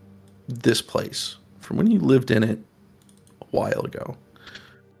this place, from when you lived in it a while ago,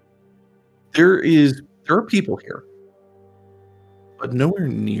 there are people here, but nowhere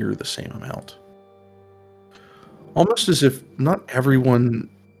near the same amount. Almost as if not everyone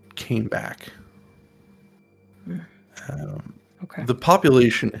came back. Okay. The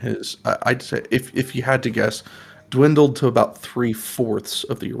population has, I'd say, if you had to guess, dwindled to about 3/4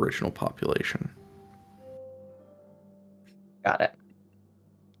 of the original population. Got it.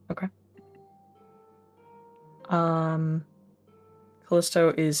 Okay.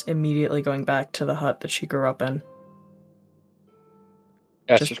 Callisto is immediately going back to the hut that she grew up in.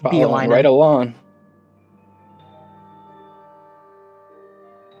 Just Just following beeline right it. along.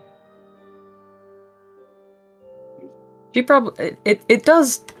 She probably it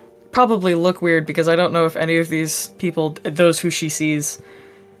does probably look weird because I don't know if any of these people, those who she sees,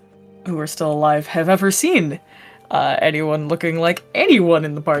 who are still alive, have ever seen anyone looking like anyone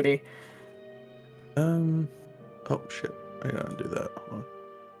in the party. Oh shit! I gotta do that. Hold on.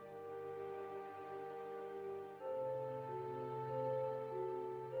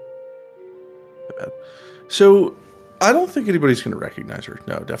 My bad. So I don't think anybody's gonna recognize her.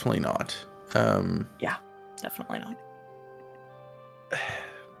 No, definitely not. Definitely not.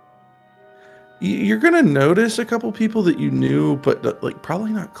 You're gonna notice a couple people that you knew, but like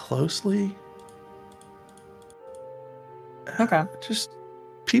probably not closely. Okay. Just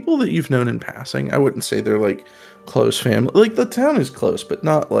people that you've known in passing. I wouldn't say they're like close family. Like the town is close, but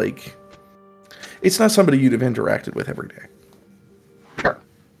not like it's not somebody you'd have interacted with every day. Sure.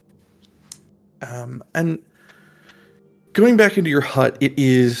 And going back into your hut, it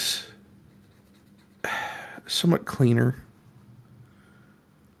is somewhat cleaner.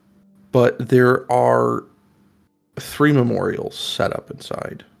 But there are 3 memorials set up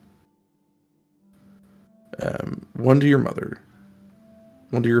inside. One to your mother,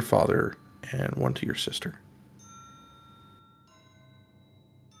 one to your father, and one to your sister.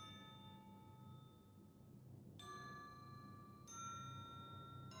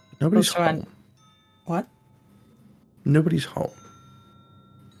 Nobody's Oh, so home. What? Nobody's home.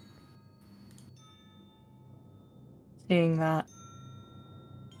 Seeing that,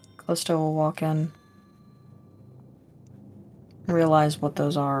 Callisto will walk in, realize what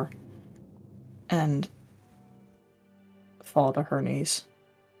those are, and fall to her knees.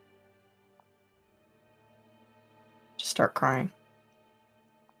 Just start crying.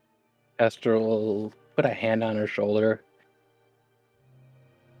 Esther will put a hand on her shoulder.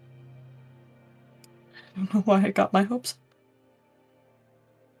 I don't know why I got my hopes up.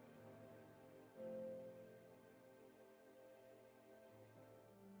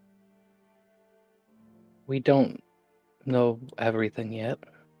 We don't know everything yet.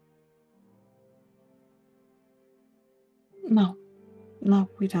 No,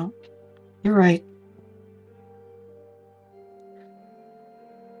 we don't. You're right.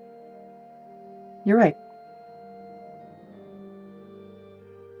 You're right.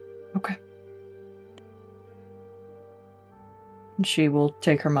 Okay. And she will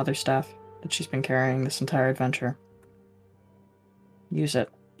take her mother's staff that she's been carrying this entire adventure, use it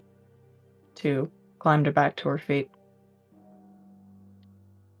to climb her back to her feet.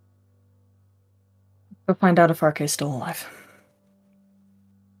 Go find out if RK is still alive.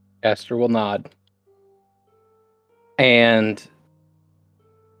 Esther will nod. And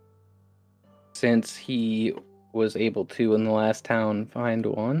since he was able to, in the last town, find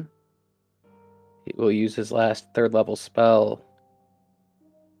one, he will use his last 3rd level spell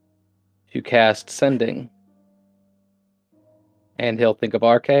to cast Sending. And he'll think of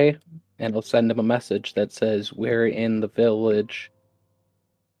RK, and he'll send him a message that says, "We're in the village.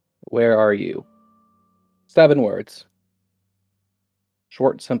 Where are you?" 7 words.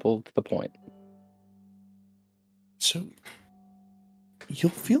 Short, simple, to the point. So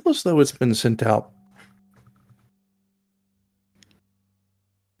you'll feel as though it's been sent out.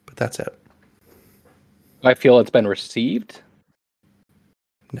 But that's it. I feel it's been received.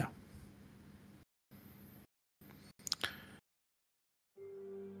 No.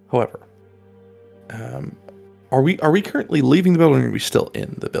 However, are we currently leaving the building, or are we still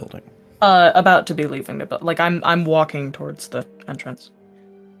in the building? About to be leaving the building. Like I'm walking towards the entrance.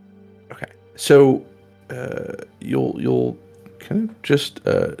 Okay. So you'll kind of just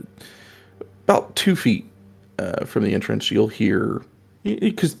about 2 feet from the entrance, you'll hear,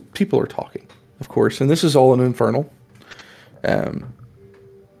 because people are talking, of course, and this is all in Infernal,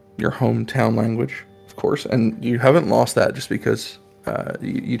 your hometown language, of course, and you haven't lost that just because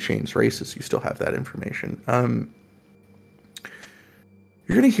you changed races. You still have that information.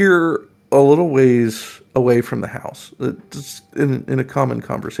 You're going to hear a little ways away from the house, just in a common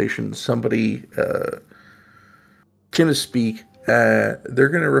conversation, somebody can speak. They're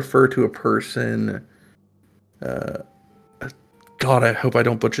going to refer to a person. God, I hope I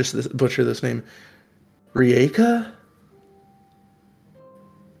don't butcher this name. Rieka,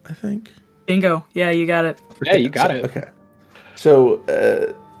 I think. Bingo. Yeah, you got it. Yeah, you got it. Okay. So,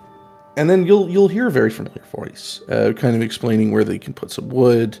 and then you'll hear a very familiar voice, kind of explaining where they can put some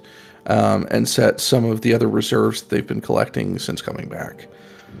wood, and set some of the other reserves that they've been collecting since coming back.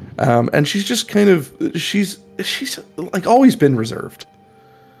 And she's just kind of she's like always been reserved.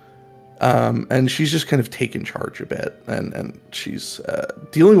 And she's just kind of taken charge a bit, and she's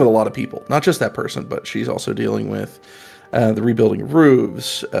dealing with a lot of people, not just that person, but she's also dealing with the rebuilding of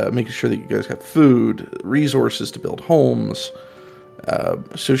roofs, making sure that you guys have food, resources to build homes.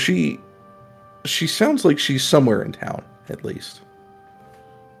 So she sounds like she's somewhere in town, at least.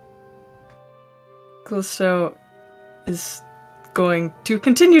 Callisto is going to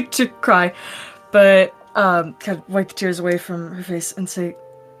continue to cry, but kind of wipe the tears away from her face and say,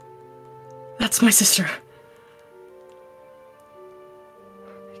 "That's my sister.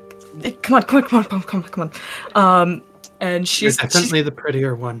 Come on. And she's definitely the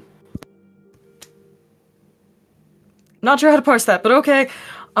prettier one. Not sure how to parse that, but okay.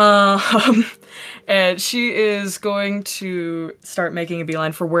 And she is going to start making a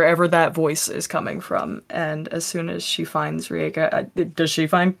beeline for wherever that voice is coming from. And as soon as she finds Rieka, does she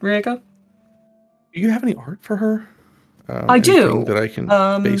find Rieka? Do you have any art for her? I do. Anything that I can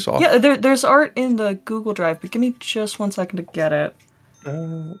base off? Yeah, there's art in the Google Drive, but give me just 1 second to get it.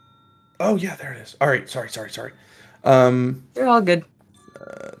 Oh yeah, there it is. All right, sorry. You're all good.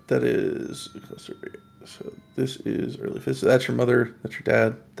 That is so. This is early phys. That's your mother. That's your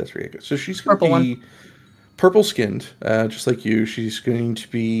dad. That's Rieka. So she's going to be purple skinned, just like you. She's going to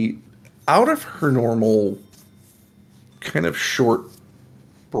be out of her normal kind of short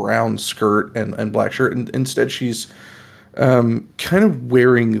brown skirt and black shirt, and instead she's kind of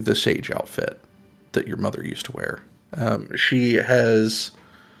wearing the sage outfit that your mother used to wear.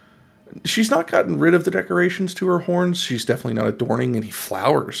 She's not gotten rid of the decorations to her horns. She's definitely not adorning any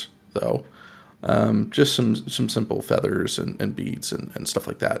flowers, though. Just some simple feathers and beads and stuff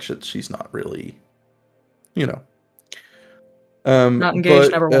like that. She's not really, not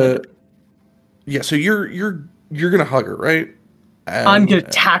engaged, never wanted to be. Yeah, so you're gonna hug her, right? And I'm gonna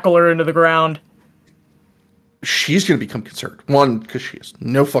tackle her into the ground. She's gonna become concerned. One, because she has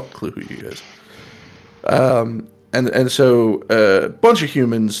no fucking clue who you is. And so a bunch of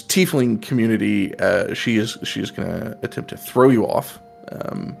humans, tiefling community. She is gonna attempt to throw you off.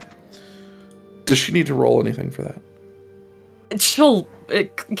 Does she need to roll anything for that?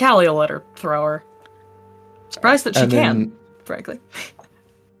 Callie will let her throw her. Surprised that she can, frankly.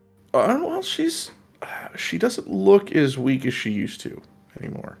 Well, she doesn't look as weak as she used to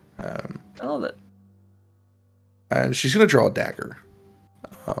anymore. I love it. And she's gonna draw a dagger,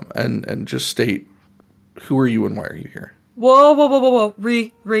 and just state, who are you and why are you here? Whoa.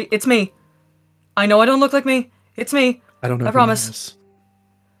 Re, it's me. I know I don't look like me. It's me. I don't know. I promise.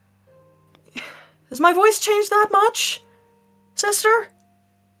 Has my voice changed that much, sister?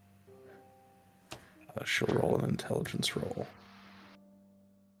 She'll roll an intelligence roll.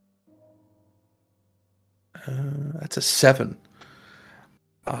 That's a 7.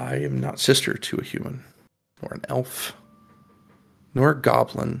 I am not sister to a human, nor an elf, nor a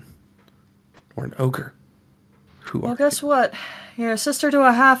goblin, nor an ogre. Well, guess what? You're a sister to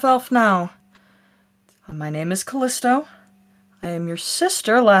a half-elf now. My name is Callisto. I am your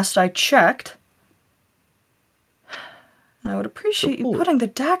sister, last I checked. I would appreciate you putting the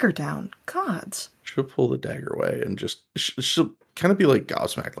dagger down. Gods. She'll pull the dagger away and just... She'll kind of be like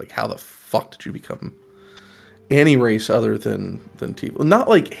gobsmacked. Like, how the fuck did you become any race other than people. Not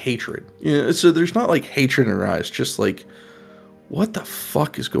like hatred. You know, so there's not like hatred in her eyes, just like what the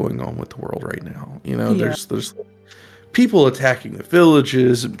fuck is going on with the world right now? You know, Yeah. there's people attacking the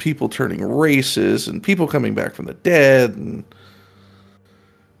villages and people turning races and people coming back from the dead and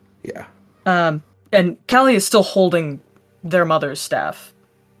yeah. And Callie is still holding their mother's staff.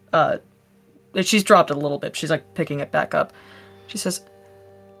 She's dropped it a little bit. She's like picking it back up. She says,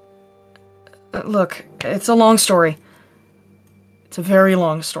 "Look, it's a long story. It's a very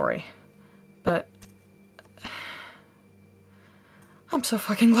long story, but I'm so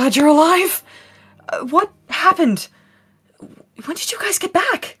fucking glad you're alive. What happened? When did you guys get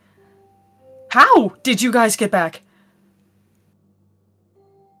back? How did you guys get back?"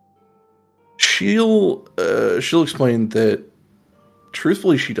 She'll explain that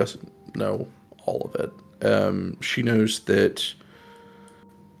truthfully she doesn't know all of it. She knows that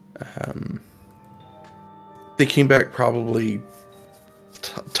they came back probably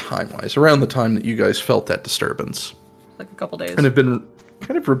time-wise around the time that you guys felt that disturbance, Like a couple days. and have been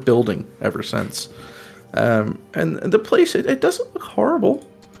kind of rebuilding ever since. And the place it doesn't look horrible,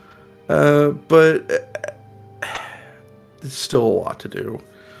 but there's still a lot to do.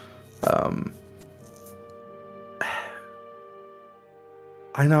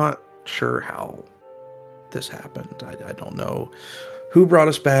 I'm not sure how this happened. I don't know who brought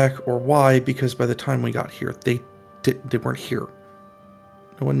us back or why, because by the time we got here, they weren't here.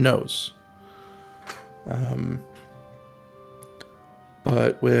 No one knows.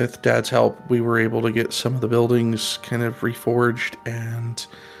 But with Dad's help, we were able to get some of the buildings kind of reforged and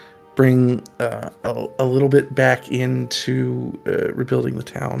bring a little bit back into rebuilding the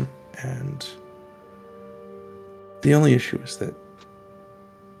town. And the only issue is that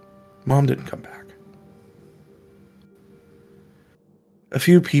Mom didn't come back. A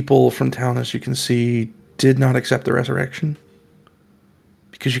few people from town, as you can see, did not accept the resurrection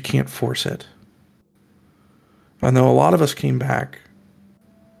because you can't force it. I know a lot of us came back.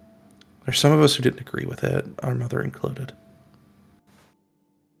 There's some of us who didn't agree with it, our mother included.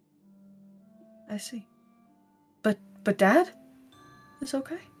 I see. But Dad is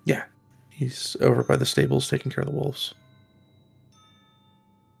okay? Yeah, he's over by the stables taking care of the wolves.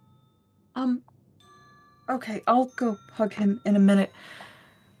 Okay, I'll go hug him in a minute.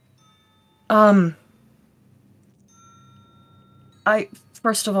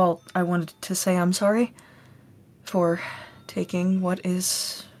 First of all, I wanted to say I'm sorry for taking what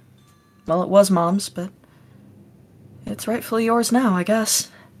is, well, it was Mom's, but it's rightfully yours now, I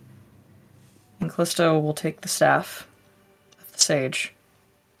guess. And Callisto will take the staff of the sage,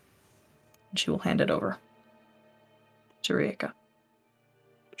 and she will hand it over to Rieka.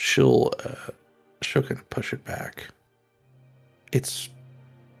 She'll kind of push it back. It's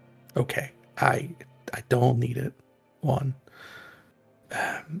okay. I don't need it. One.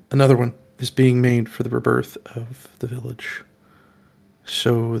 Another one is being made for the rebirth of the village.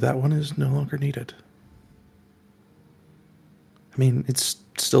 So that one is no longer needed. I mean, it's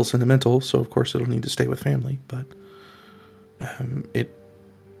still sentimental, so of course it'll need to stay with family, but it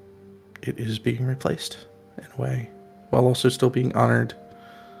is being replaced in a way, while also still being honored.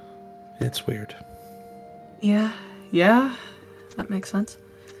 It's weird. Yeah, that makes sense.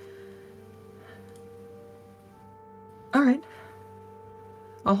 Alright.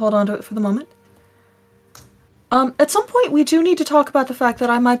 I'll hold on to it for the moment. At some point we do need to talk about the fact that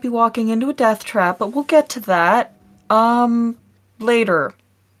I might be walking into a death trap, but we'll get to that. Later.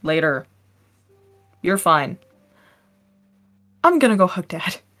 You're fine. I'm gonna go hug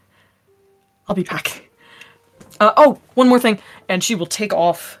Dad. I'll be back. One more thing. And she will take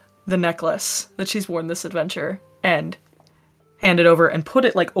off the necklace that she's worn this adventure and hand it over and put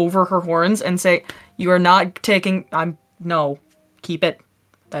it like over her horns and say, "You are not taking, no, keep it.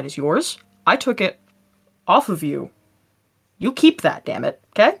 That is yours. I took it off of you. You keep that, damn it,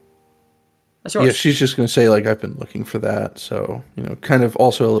 okay? That's yours." Yeah, she's just gonna say like, "I've been looking for that," so kind of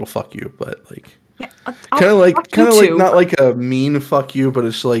also a little fuck you, but like, Yeah, kind of like too. not like a mean fuck you, but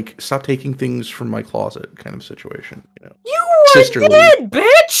it's like stop taking things from my closet kind of situation. You were Sisterly. dead,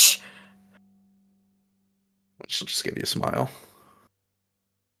 bitch! She'll just give you a smile.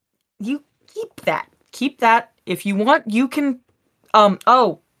 You keep that. Keep that. If you want, you can, by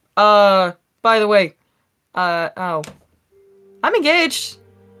the way, I'm engaged,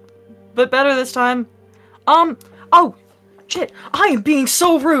 but better this time. Shit, I am being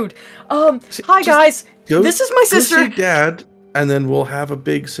so rude. Hi guys, this is my sister. Go see Dad, and then we'll have a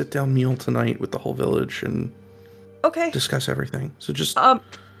big sit-down meal tonight with the whole village and Okay. discuss everything. So just Um,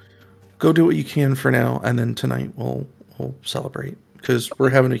 go do what you can for now, and then tonight we'll celebrate because we're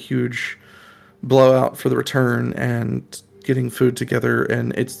having a huge blowout for the return and getting food together,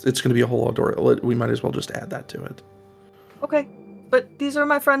 and it's going to be a whole ordeal. We might as well just add that to it. Okay, but these are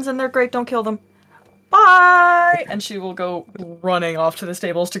my friends and they're great. Don't kill them. Bye! And she will go running off to the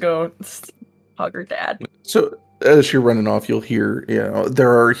stables to go hug her dad. So as you're running off, you'll hear,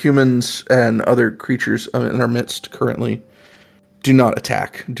 there are humans and other creatures in our midst currently. Do not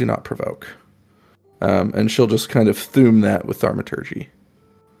attack. Do not provoke. And she'll just kind of thum that with thaumaturgy.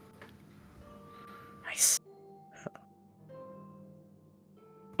 Nice.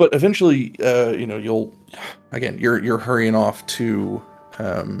 But eventually, you'll again. You're hurrying off to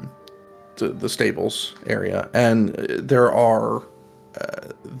the stables area, and there are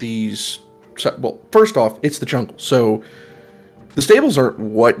these. Well, first off, it's the jungle, so the stables aren't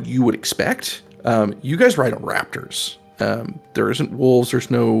what you would expect. You guys ride on raptors. There isn't wolves. There's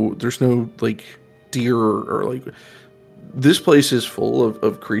no like deer or like. This place is full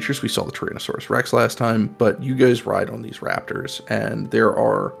of creatures. We saw the Tyrannosaurus Rex last time, but you guys ride on these raptors, and there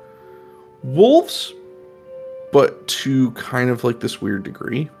are wolves, but to kind of like this weird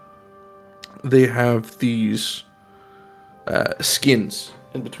degree. They have these skins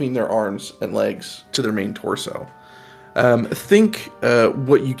in between their arms and legs to their main torso. Think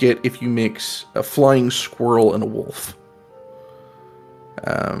what you get if you mix a flying squirrel and a wolf.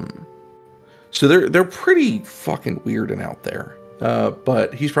 So they're pretty fucking weird and out there.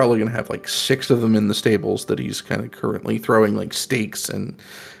 But he's probably gonna have like 6 of them in the stables that he's kind of currently throwing like steaks and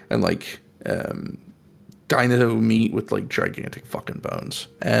like dino meat with like gigantic fucking bones.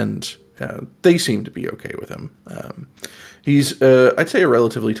 And they seem to be okay with him. He's I'd say a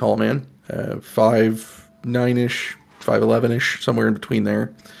relatively tall man, 5'9"-ish, 5'11"-ish, somewhere in between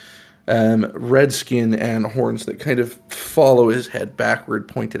there. Red skin and horns that kind of follow his head backward,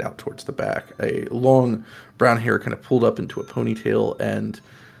 pointed out towards the back. A long brown hair kind of pulled up into a ponytail, and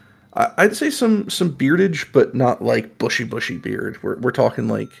I'd say some beardage, but not like bushy beard. We're talking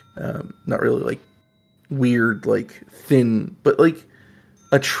like not really like weird, like thin, but like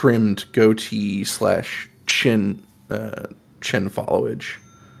a trimmed goatee / chin followage.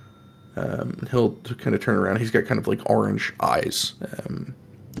 He'll kind of turn around. He's got kind of like orange eyes.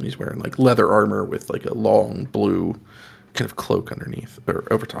 He's wearing like leather armor with like a long blue kind of cloak underneath or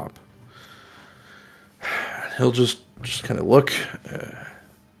over top. He'll just kind of look.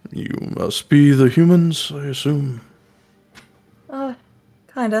 You must be the humans, I assume.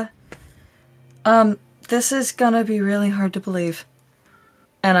 Kinda. This is gonna be really hard to believe.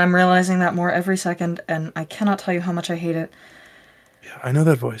 And I'm realizing that more every second, and I cannot tell you how much I hate it. Yeah, I know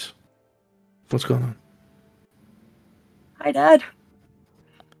that voice. What's going on? Hi, Dad.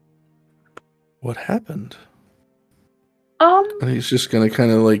 What happened? And he's just gonna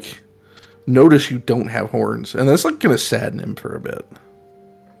kind of like notice you don't have horns, and that's like gonna sadden him for a bit.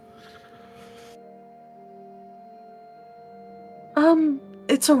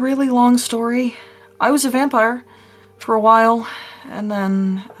 It's a really long story. I was a vampire for a while, and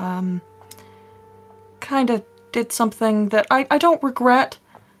then, kinda did something that I don't regret,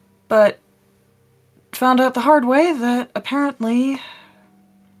 but found out the hard way that apparently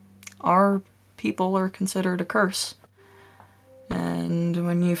our people are considered a curse. And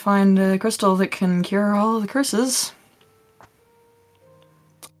when you find a crystal that can cure all of the curses,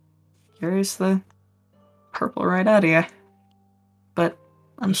 cures the purple right out of you. But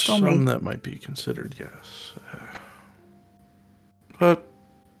I'm still me. Some that might be considered, yes. But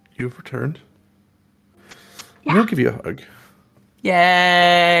you've returned. Yeah. I'll give you a hug.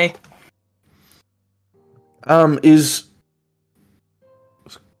 Yay! Is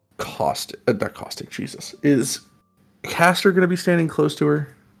not caustic, Jesus. Is Castor going to be standing close to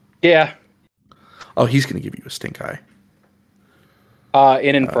her? Yeah. Oh, he's going to give you a stink eye.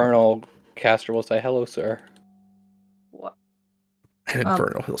 In Infernal, Castor will say, "Hello, sir." What? And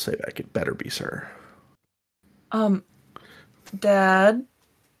Infernal, he'll say back, "It better be, sir." Dad,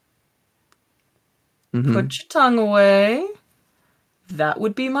 Mhm. put your tongue away. That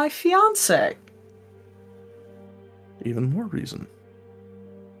would be my fiance. Even more reason.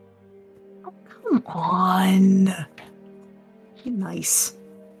 Come on. Be nice.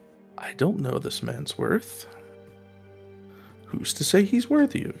 I don't know this man's worth. Who's to say he's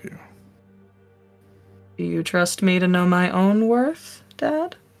worthy of you? Do you trust me to know my own worth,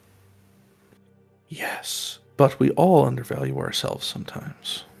 Dad? Yes, but we all undervalue ourselves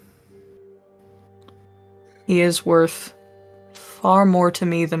sometimes. He is worth far more to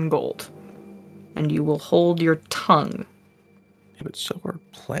me than gold. And you will hold your tongue. Yeah, but so are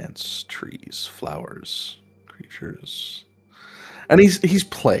plants, trees, flowers, creatures. And he's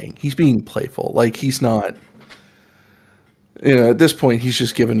playing. He's being playful. Like he's not. At this point, he's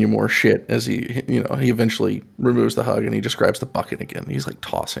just giving you more shit as he eventually removes the hug and he just grabs the bucket again. He's like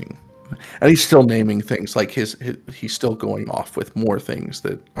tossing, and he's still naming things like he's still going off with more things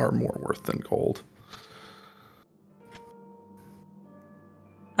that are more worth than gold.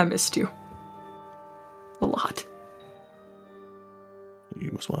 I missed you. A lot.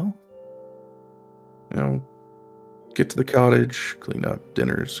 You as well. Get to the cottage, clean up.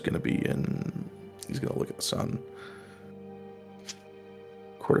 Dinner's gonna be in. He's gonna look at the sun.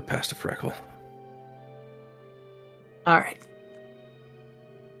 1:15 to Freckle. All right.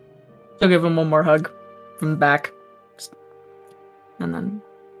 I'll give him one more hug from the back. And then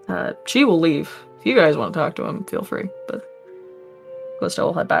she will leave. If you guys want to talk to him, feel free. But Callisto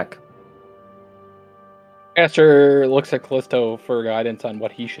will head back. Caster looks at Callisto for guidance on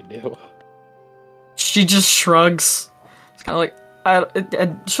what he should do. She just shrugs. It's kind of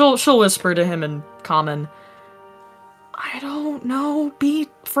like she'll whisper to him in common. I don't know. Be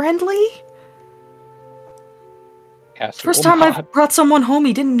friendly. Caster First will time nod. I've brought someone home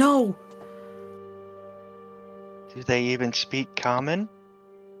he didn't know. Do they even speak common?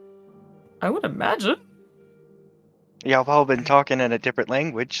 I would imagine. Y'all have all been talking in a different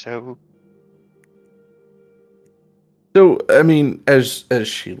language, so So, I mean, as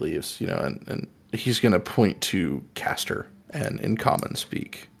she leaves, and he's gonna point to Caster and in common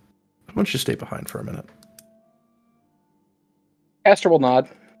speak. Why don't you stay behind for a minute? Caster will nod.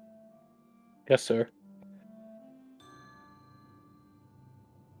 Yes, sir.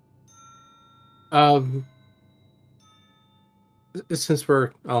 Since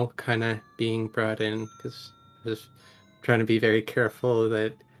we're all kind of being brought in, because I was trying to be very careful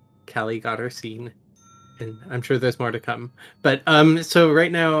that Callie got her scene, and I'm sure there's more to come. But so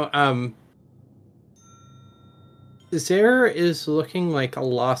right now, Zare is looking like a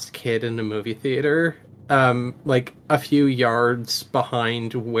lost kid in a movie theater, like a few yards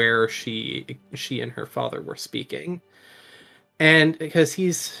behind where she and her father were speaking, and because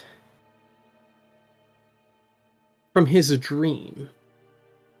he's from his dream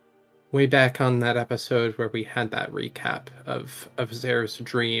way back on that episode where we had that recap of Zare's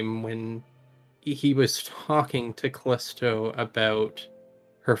dream when he was talking to Callisto about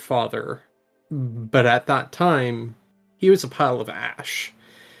her father, but at that time he was a pile of ash,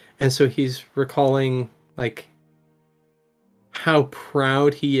 and so he's recalling like how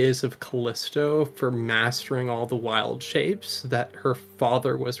proud he is of Callisto for mastering all the wild shapes that her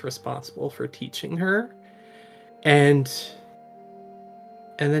father was responsible for teaching her. And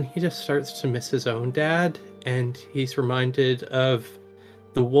then he just starts to miss his own dad, and he's reminded of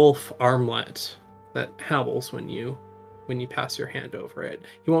the wolf armlet that howls when you pass your hand over it.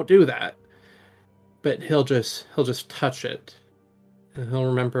 He won't do that, but he'll just touch it, and he'll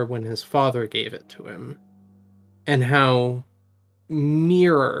remember when his father gave it to him, and how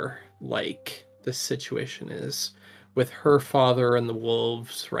mirror like this situation is with her father and the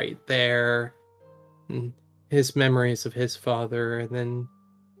wolves right there, and his memories of his father, and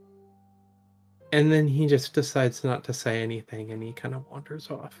then he just decides not to say anything, and he kind of wanders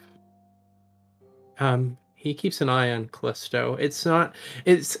off. He keeps an eye on Callisto. It's not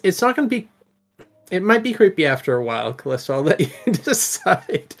going to be. It might be creepy after a while, Callisto. I'll let you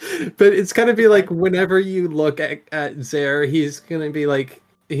decide. But it's going to be like whenever you look at Zare, he's going to be like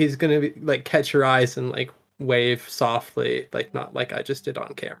catch your eyes and like wave softly, like not like I just did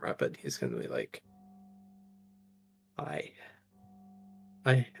on camera, but he's going to be like, I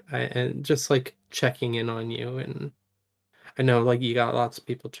and just like checking in on you, and I know like you got lots of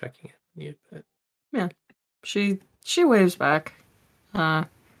people checking in on you, but Yeah, she waves back. I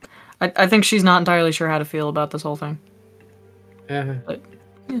think she's not entirely sure how to feel about this whole thing. But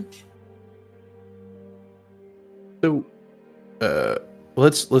yeah. So,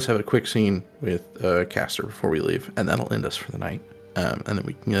 let's have a quick scene with Caster before we leave, and that'll end us for the night. And then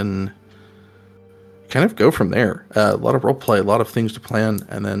we can kind of go from there. A lot of role play, a lot of things to plan,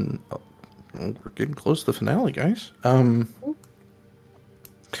 and then we're getting close to the finale, guys.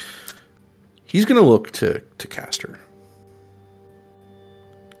 He's gonna look to Caster,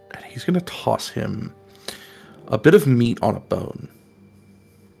 and he's gonna toss him a bit of meat on a bone.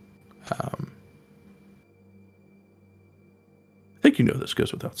 I think you know this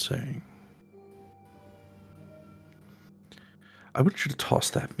goes without saying. I want you to toss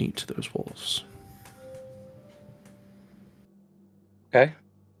that meat to those wolves. Okay.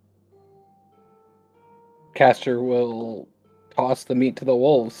 Caster will toss the meat to the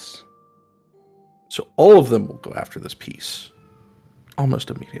wolves. So all of them will go after this piece almost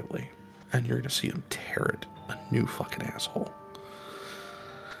immediately. And you're going to see them tear it a new fucking asshole.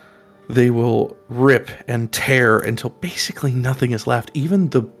 They will rip and tear until basically nothing is left. Even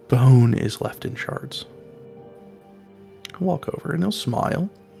the bone is left in shards. He'll walk over and he'll smile,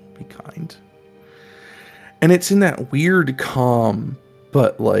 be kind. And it's in that weird calm,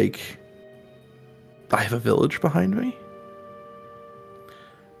 but like, I have a village behind me.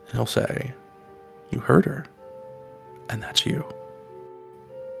 And he'll say, you heard her, and that's you.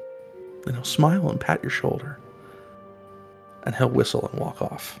 Then he'll smile and pat your shoulder, and he'll whistle and walk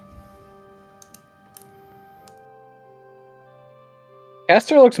off.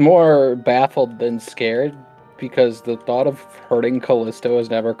 Castor looks more baffled than scared because the thought of hurting Callisto has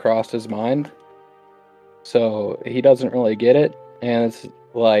never crossed his mind. So he doesn't really get it, and it's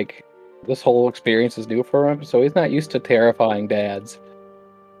like this whole experience is new for him, so he's not used to terrifying dads.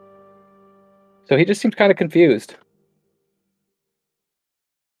 So he just seems kind of confused.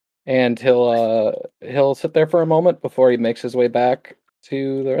 And he'll sit there for a moment before he makes his way back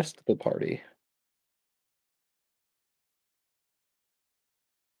to the rest of the party.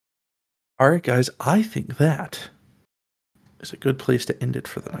 All right, guys, I think that is a good place to end it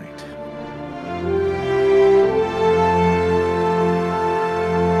for the night.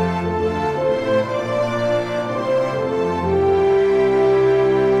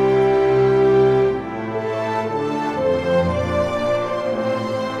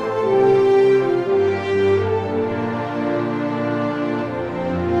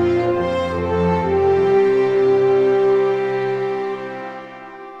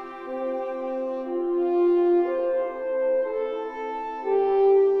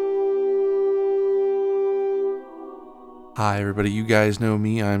 Hi everybody, you guys know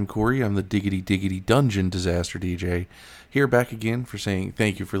me, I'm Corey, I'm the Diggity Dungeon Disaster DJ, here back again for saying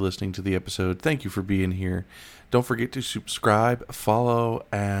thank you for listening to the episode, thank you for being here. Don't forget to subscribe, follow,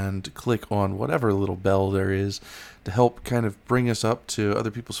 and click on whatever little bell there is to help kind of bring us up to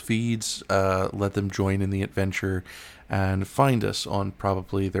other people's feeds, let them join in the adventure, and find us on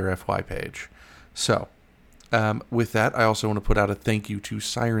probably their FY page. So, with that, I also want to put out a thank you to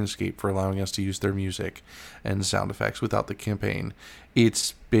Syrinscape for allowing us to use their music and sound effects without the campaign.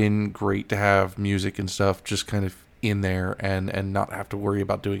 It's been great to have music and stuff just kind of in there and not have to worry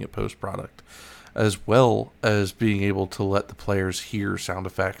about doing it post-product, as well as being able to let the players hear sound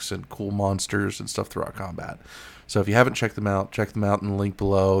effects and cool monsters and stuff throughout combat. So if you haven't checked them out in the link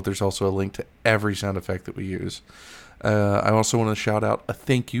below. There's also a link to every sound effect that we use. I also want to shout out a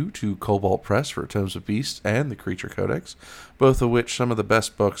thank you to Cobalt Press for Tomes of Beasts and the Creature Codex, both of which some of the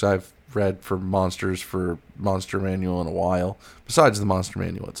best books I've read for monsters for Monster Manual in a while, besides the Monster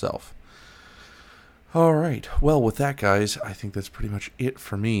Manual itself. Alright, well with that guys, I think that's pretty much it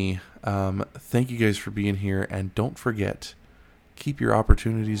for me. Thank you guys for being here, and don't forget, keep your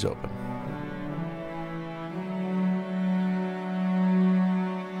opportunities open.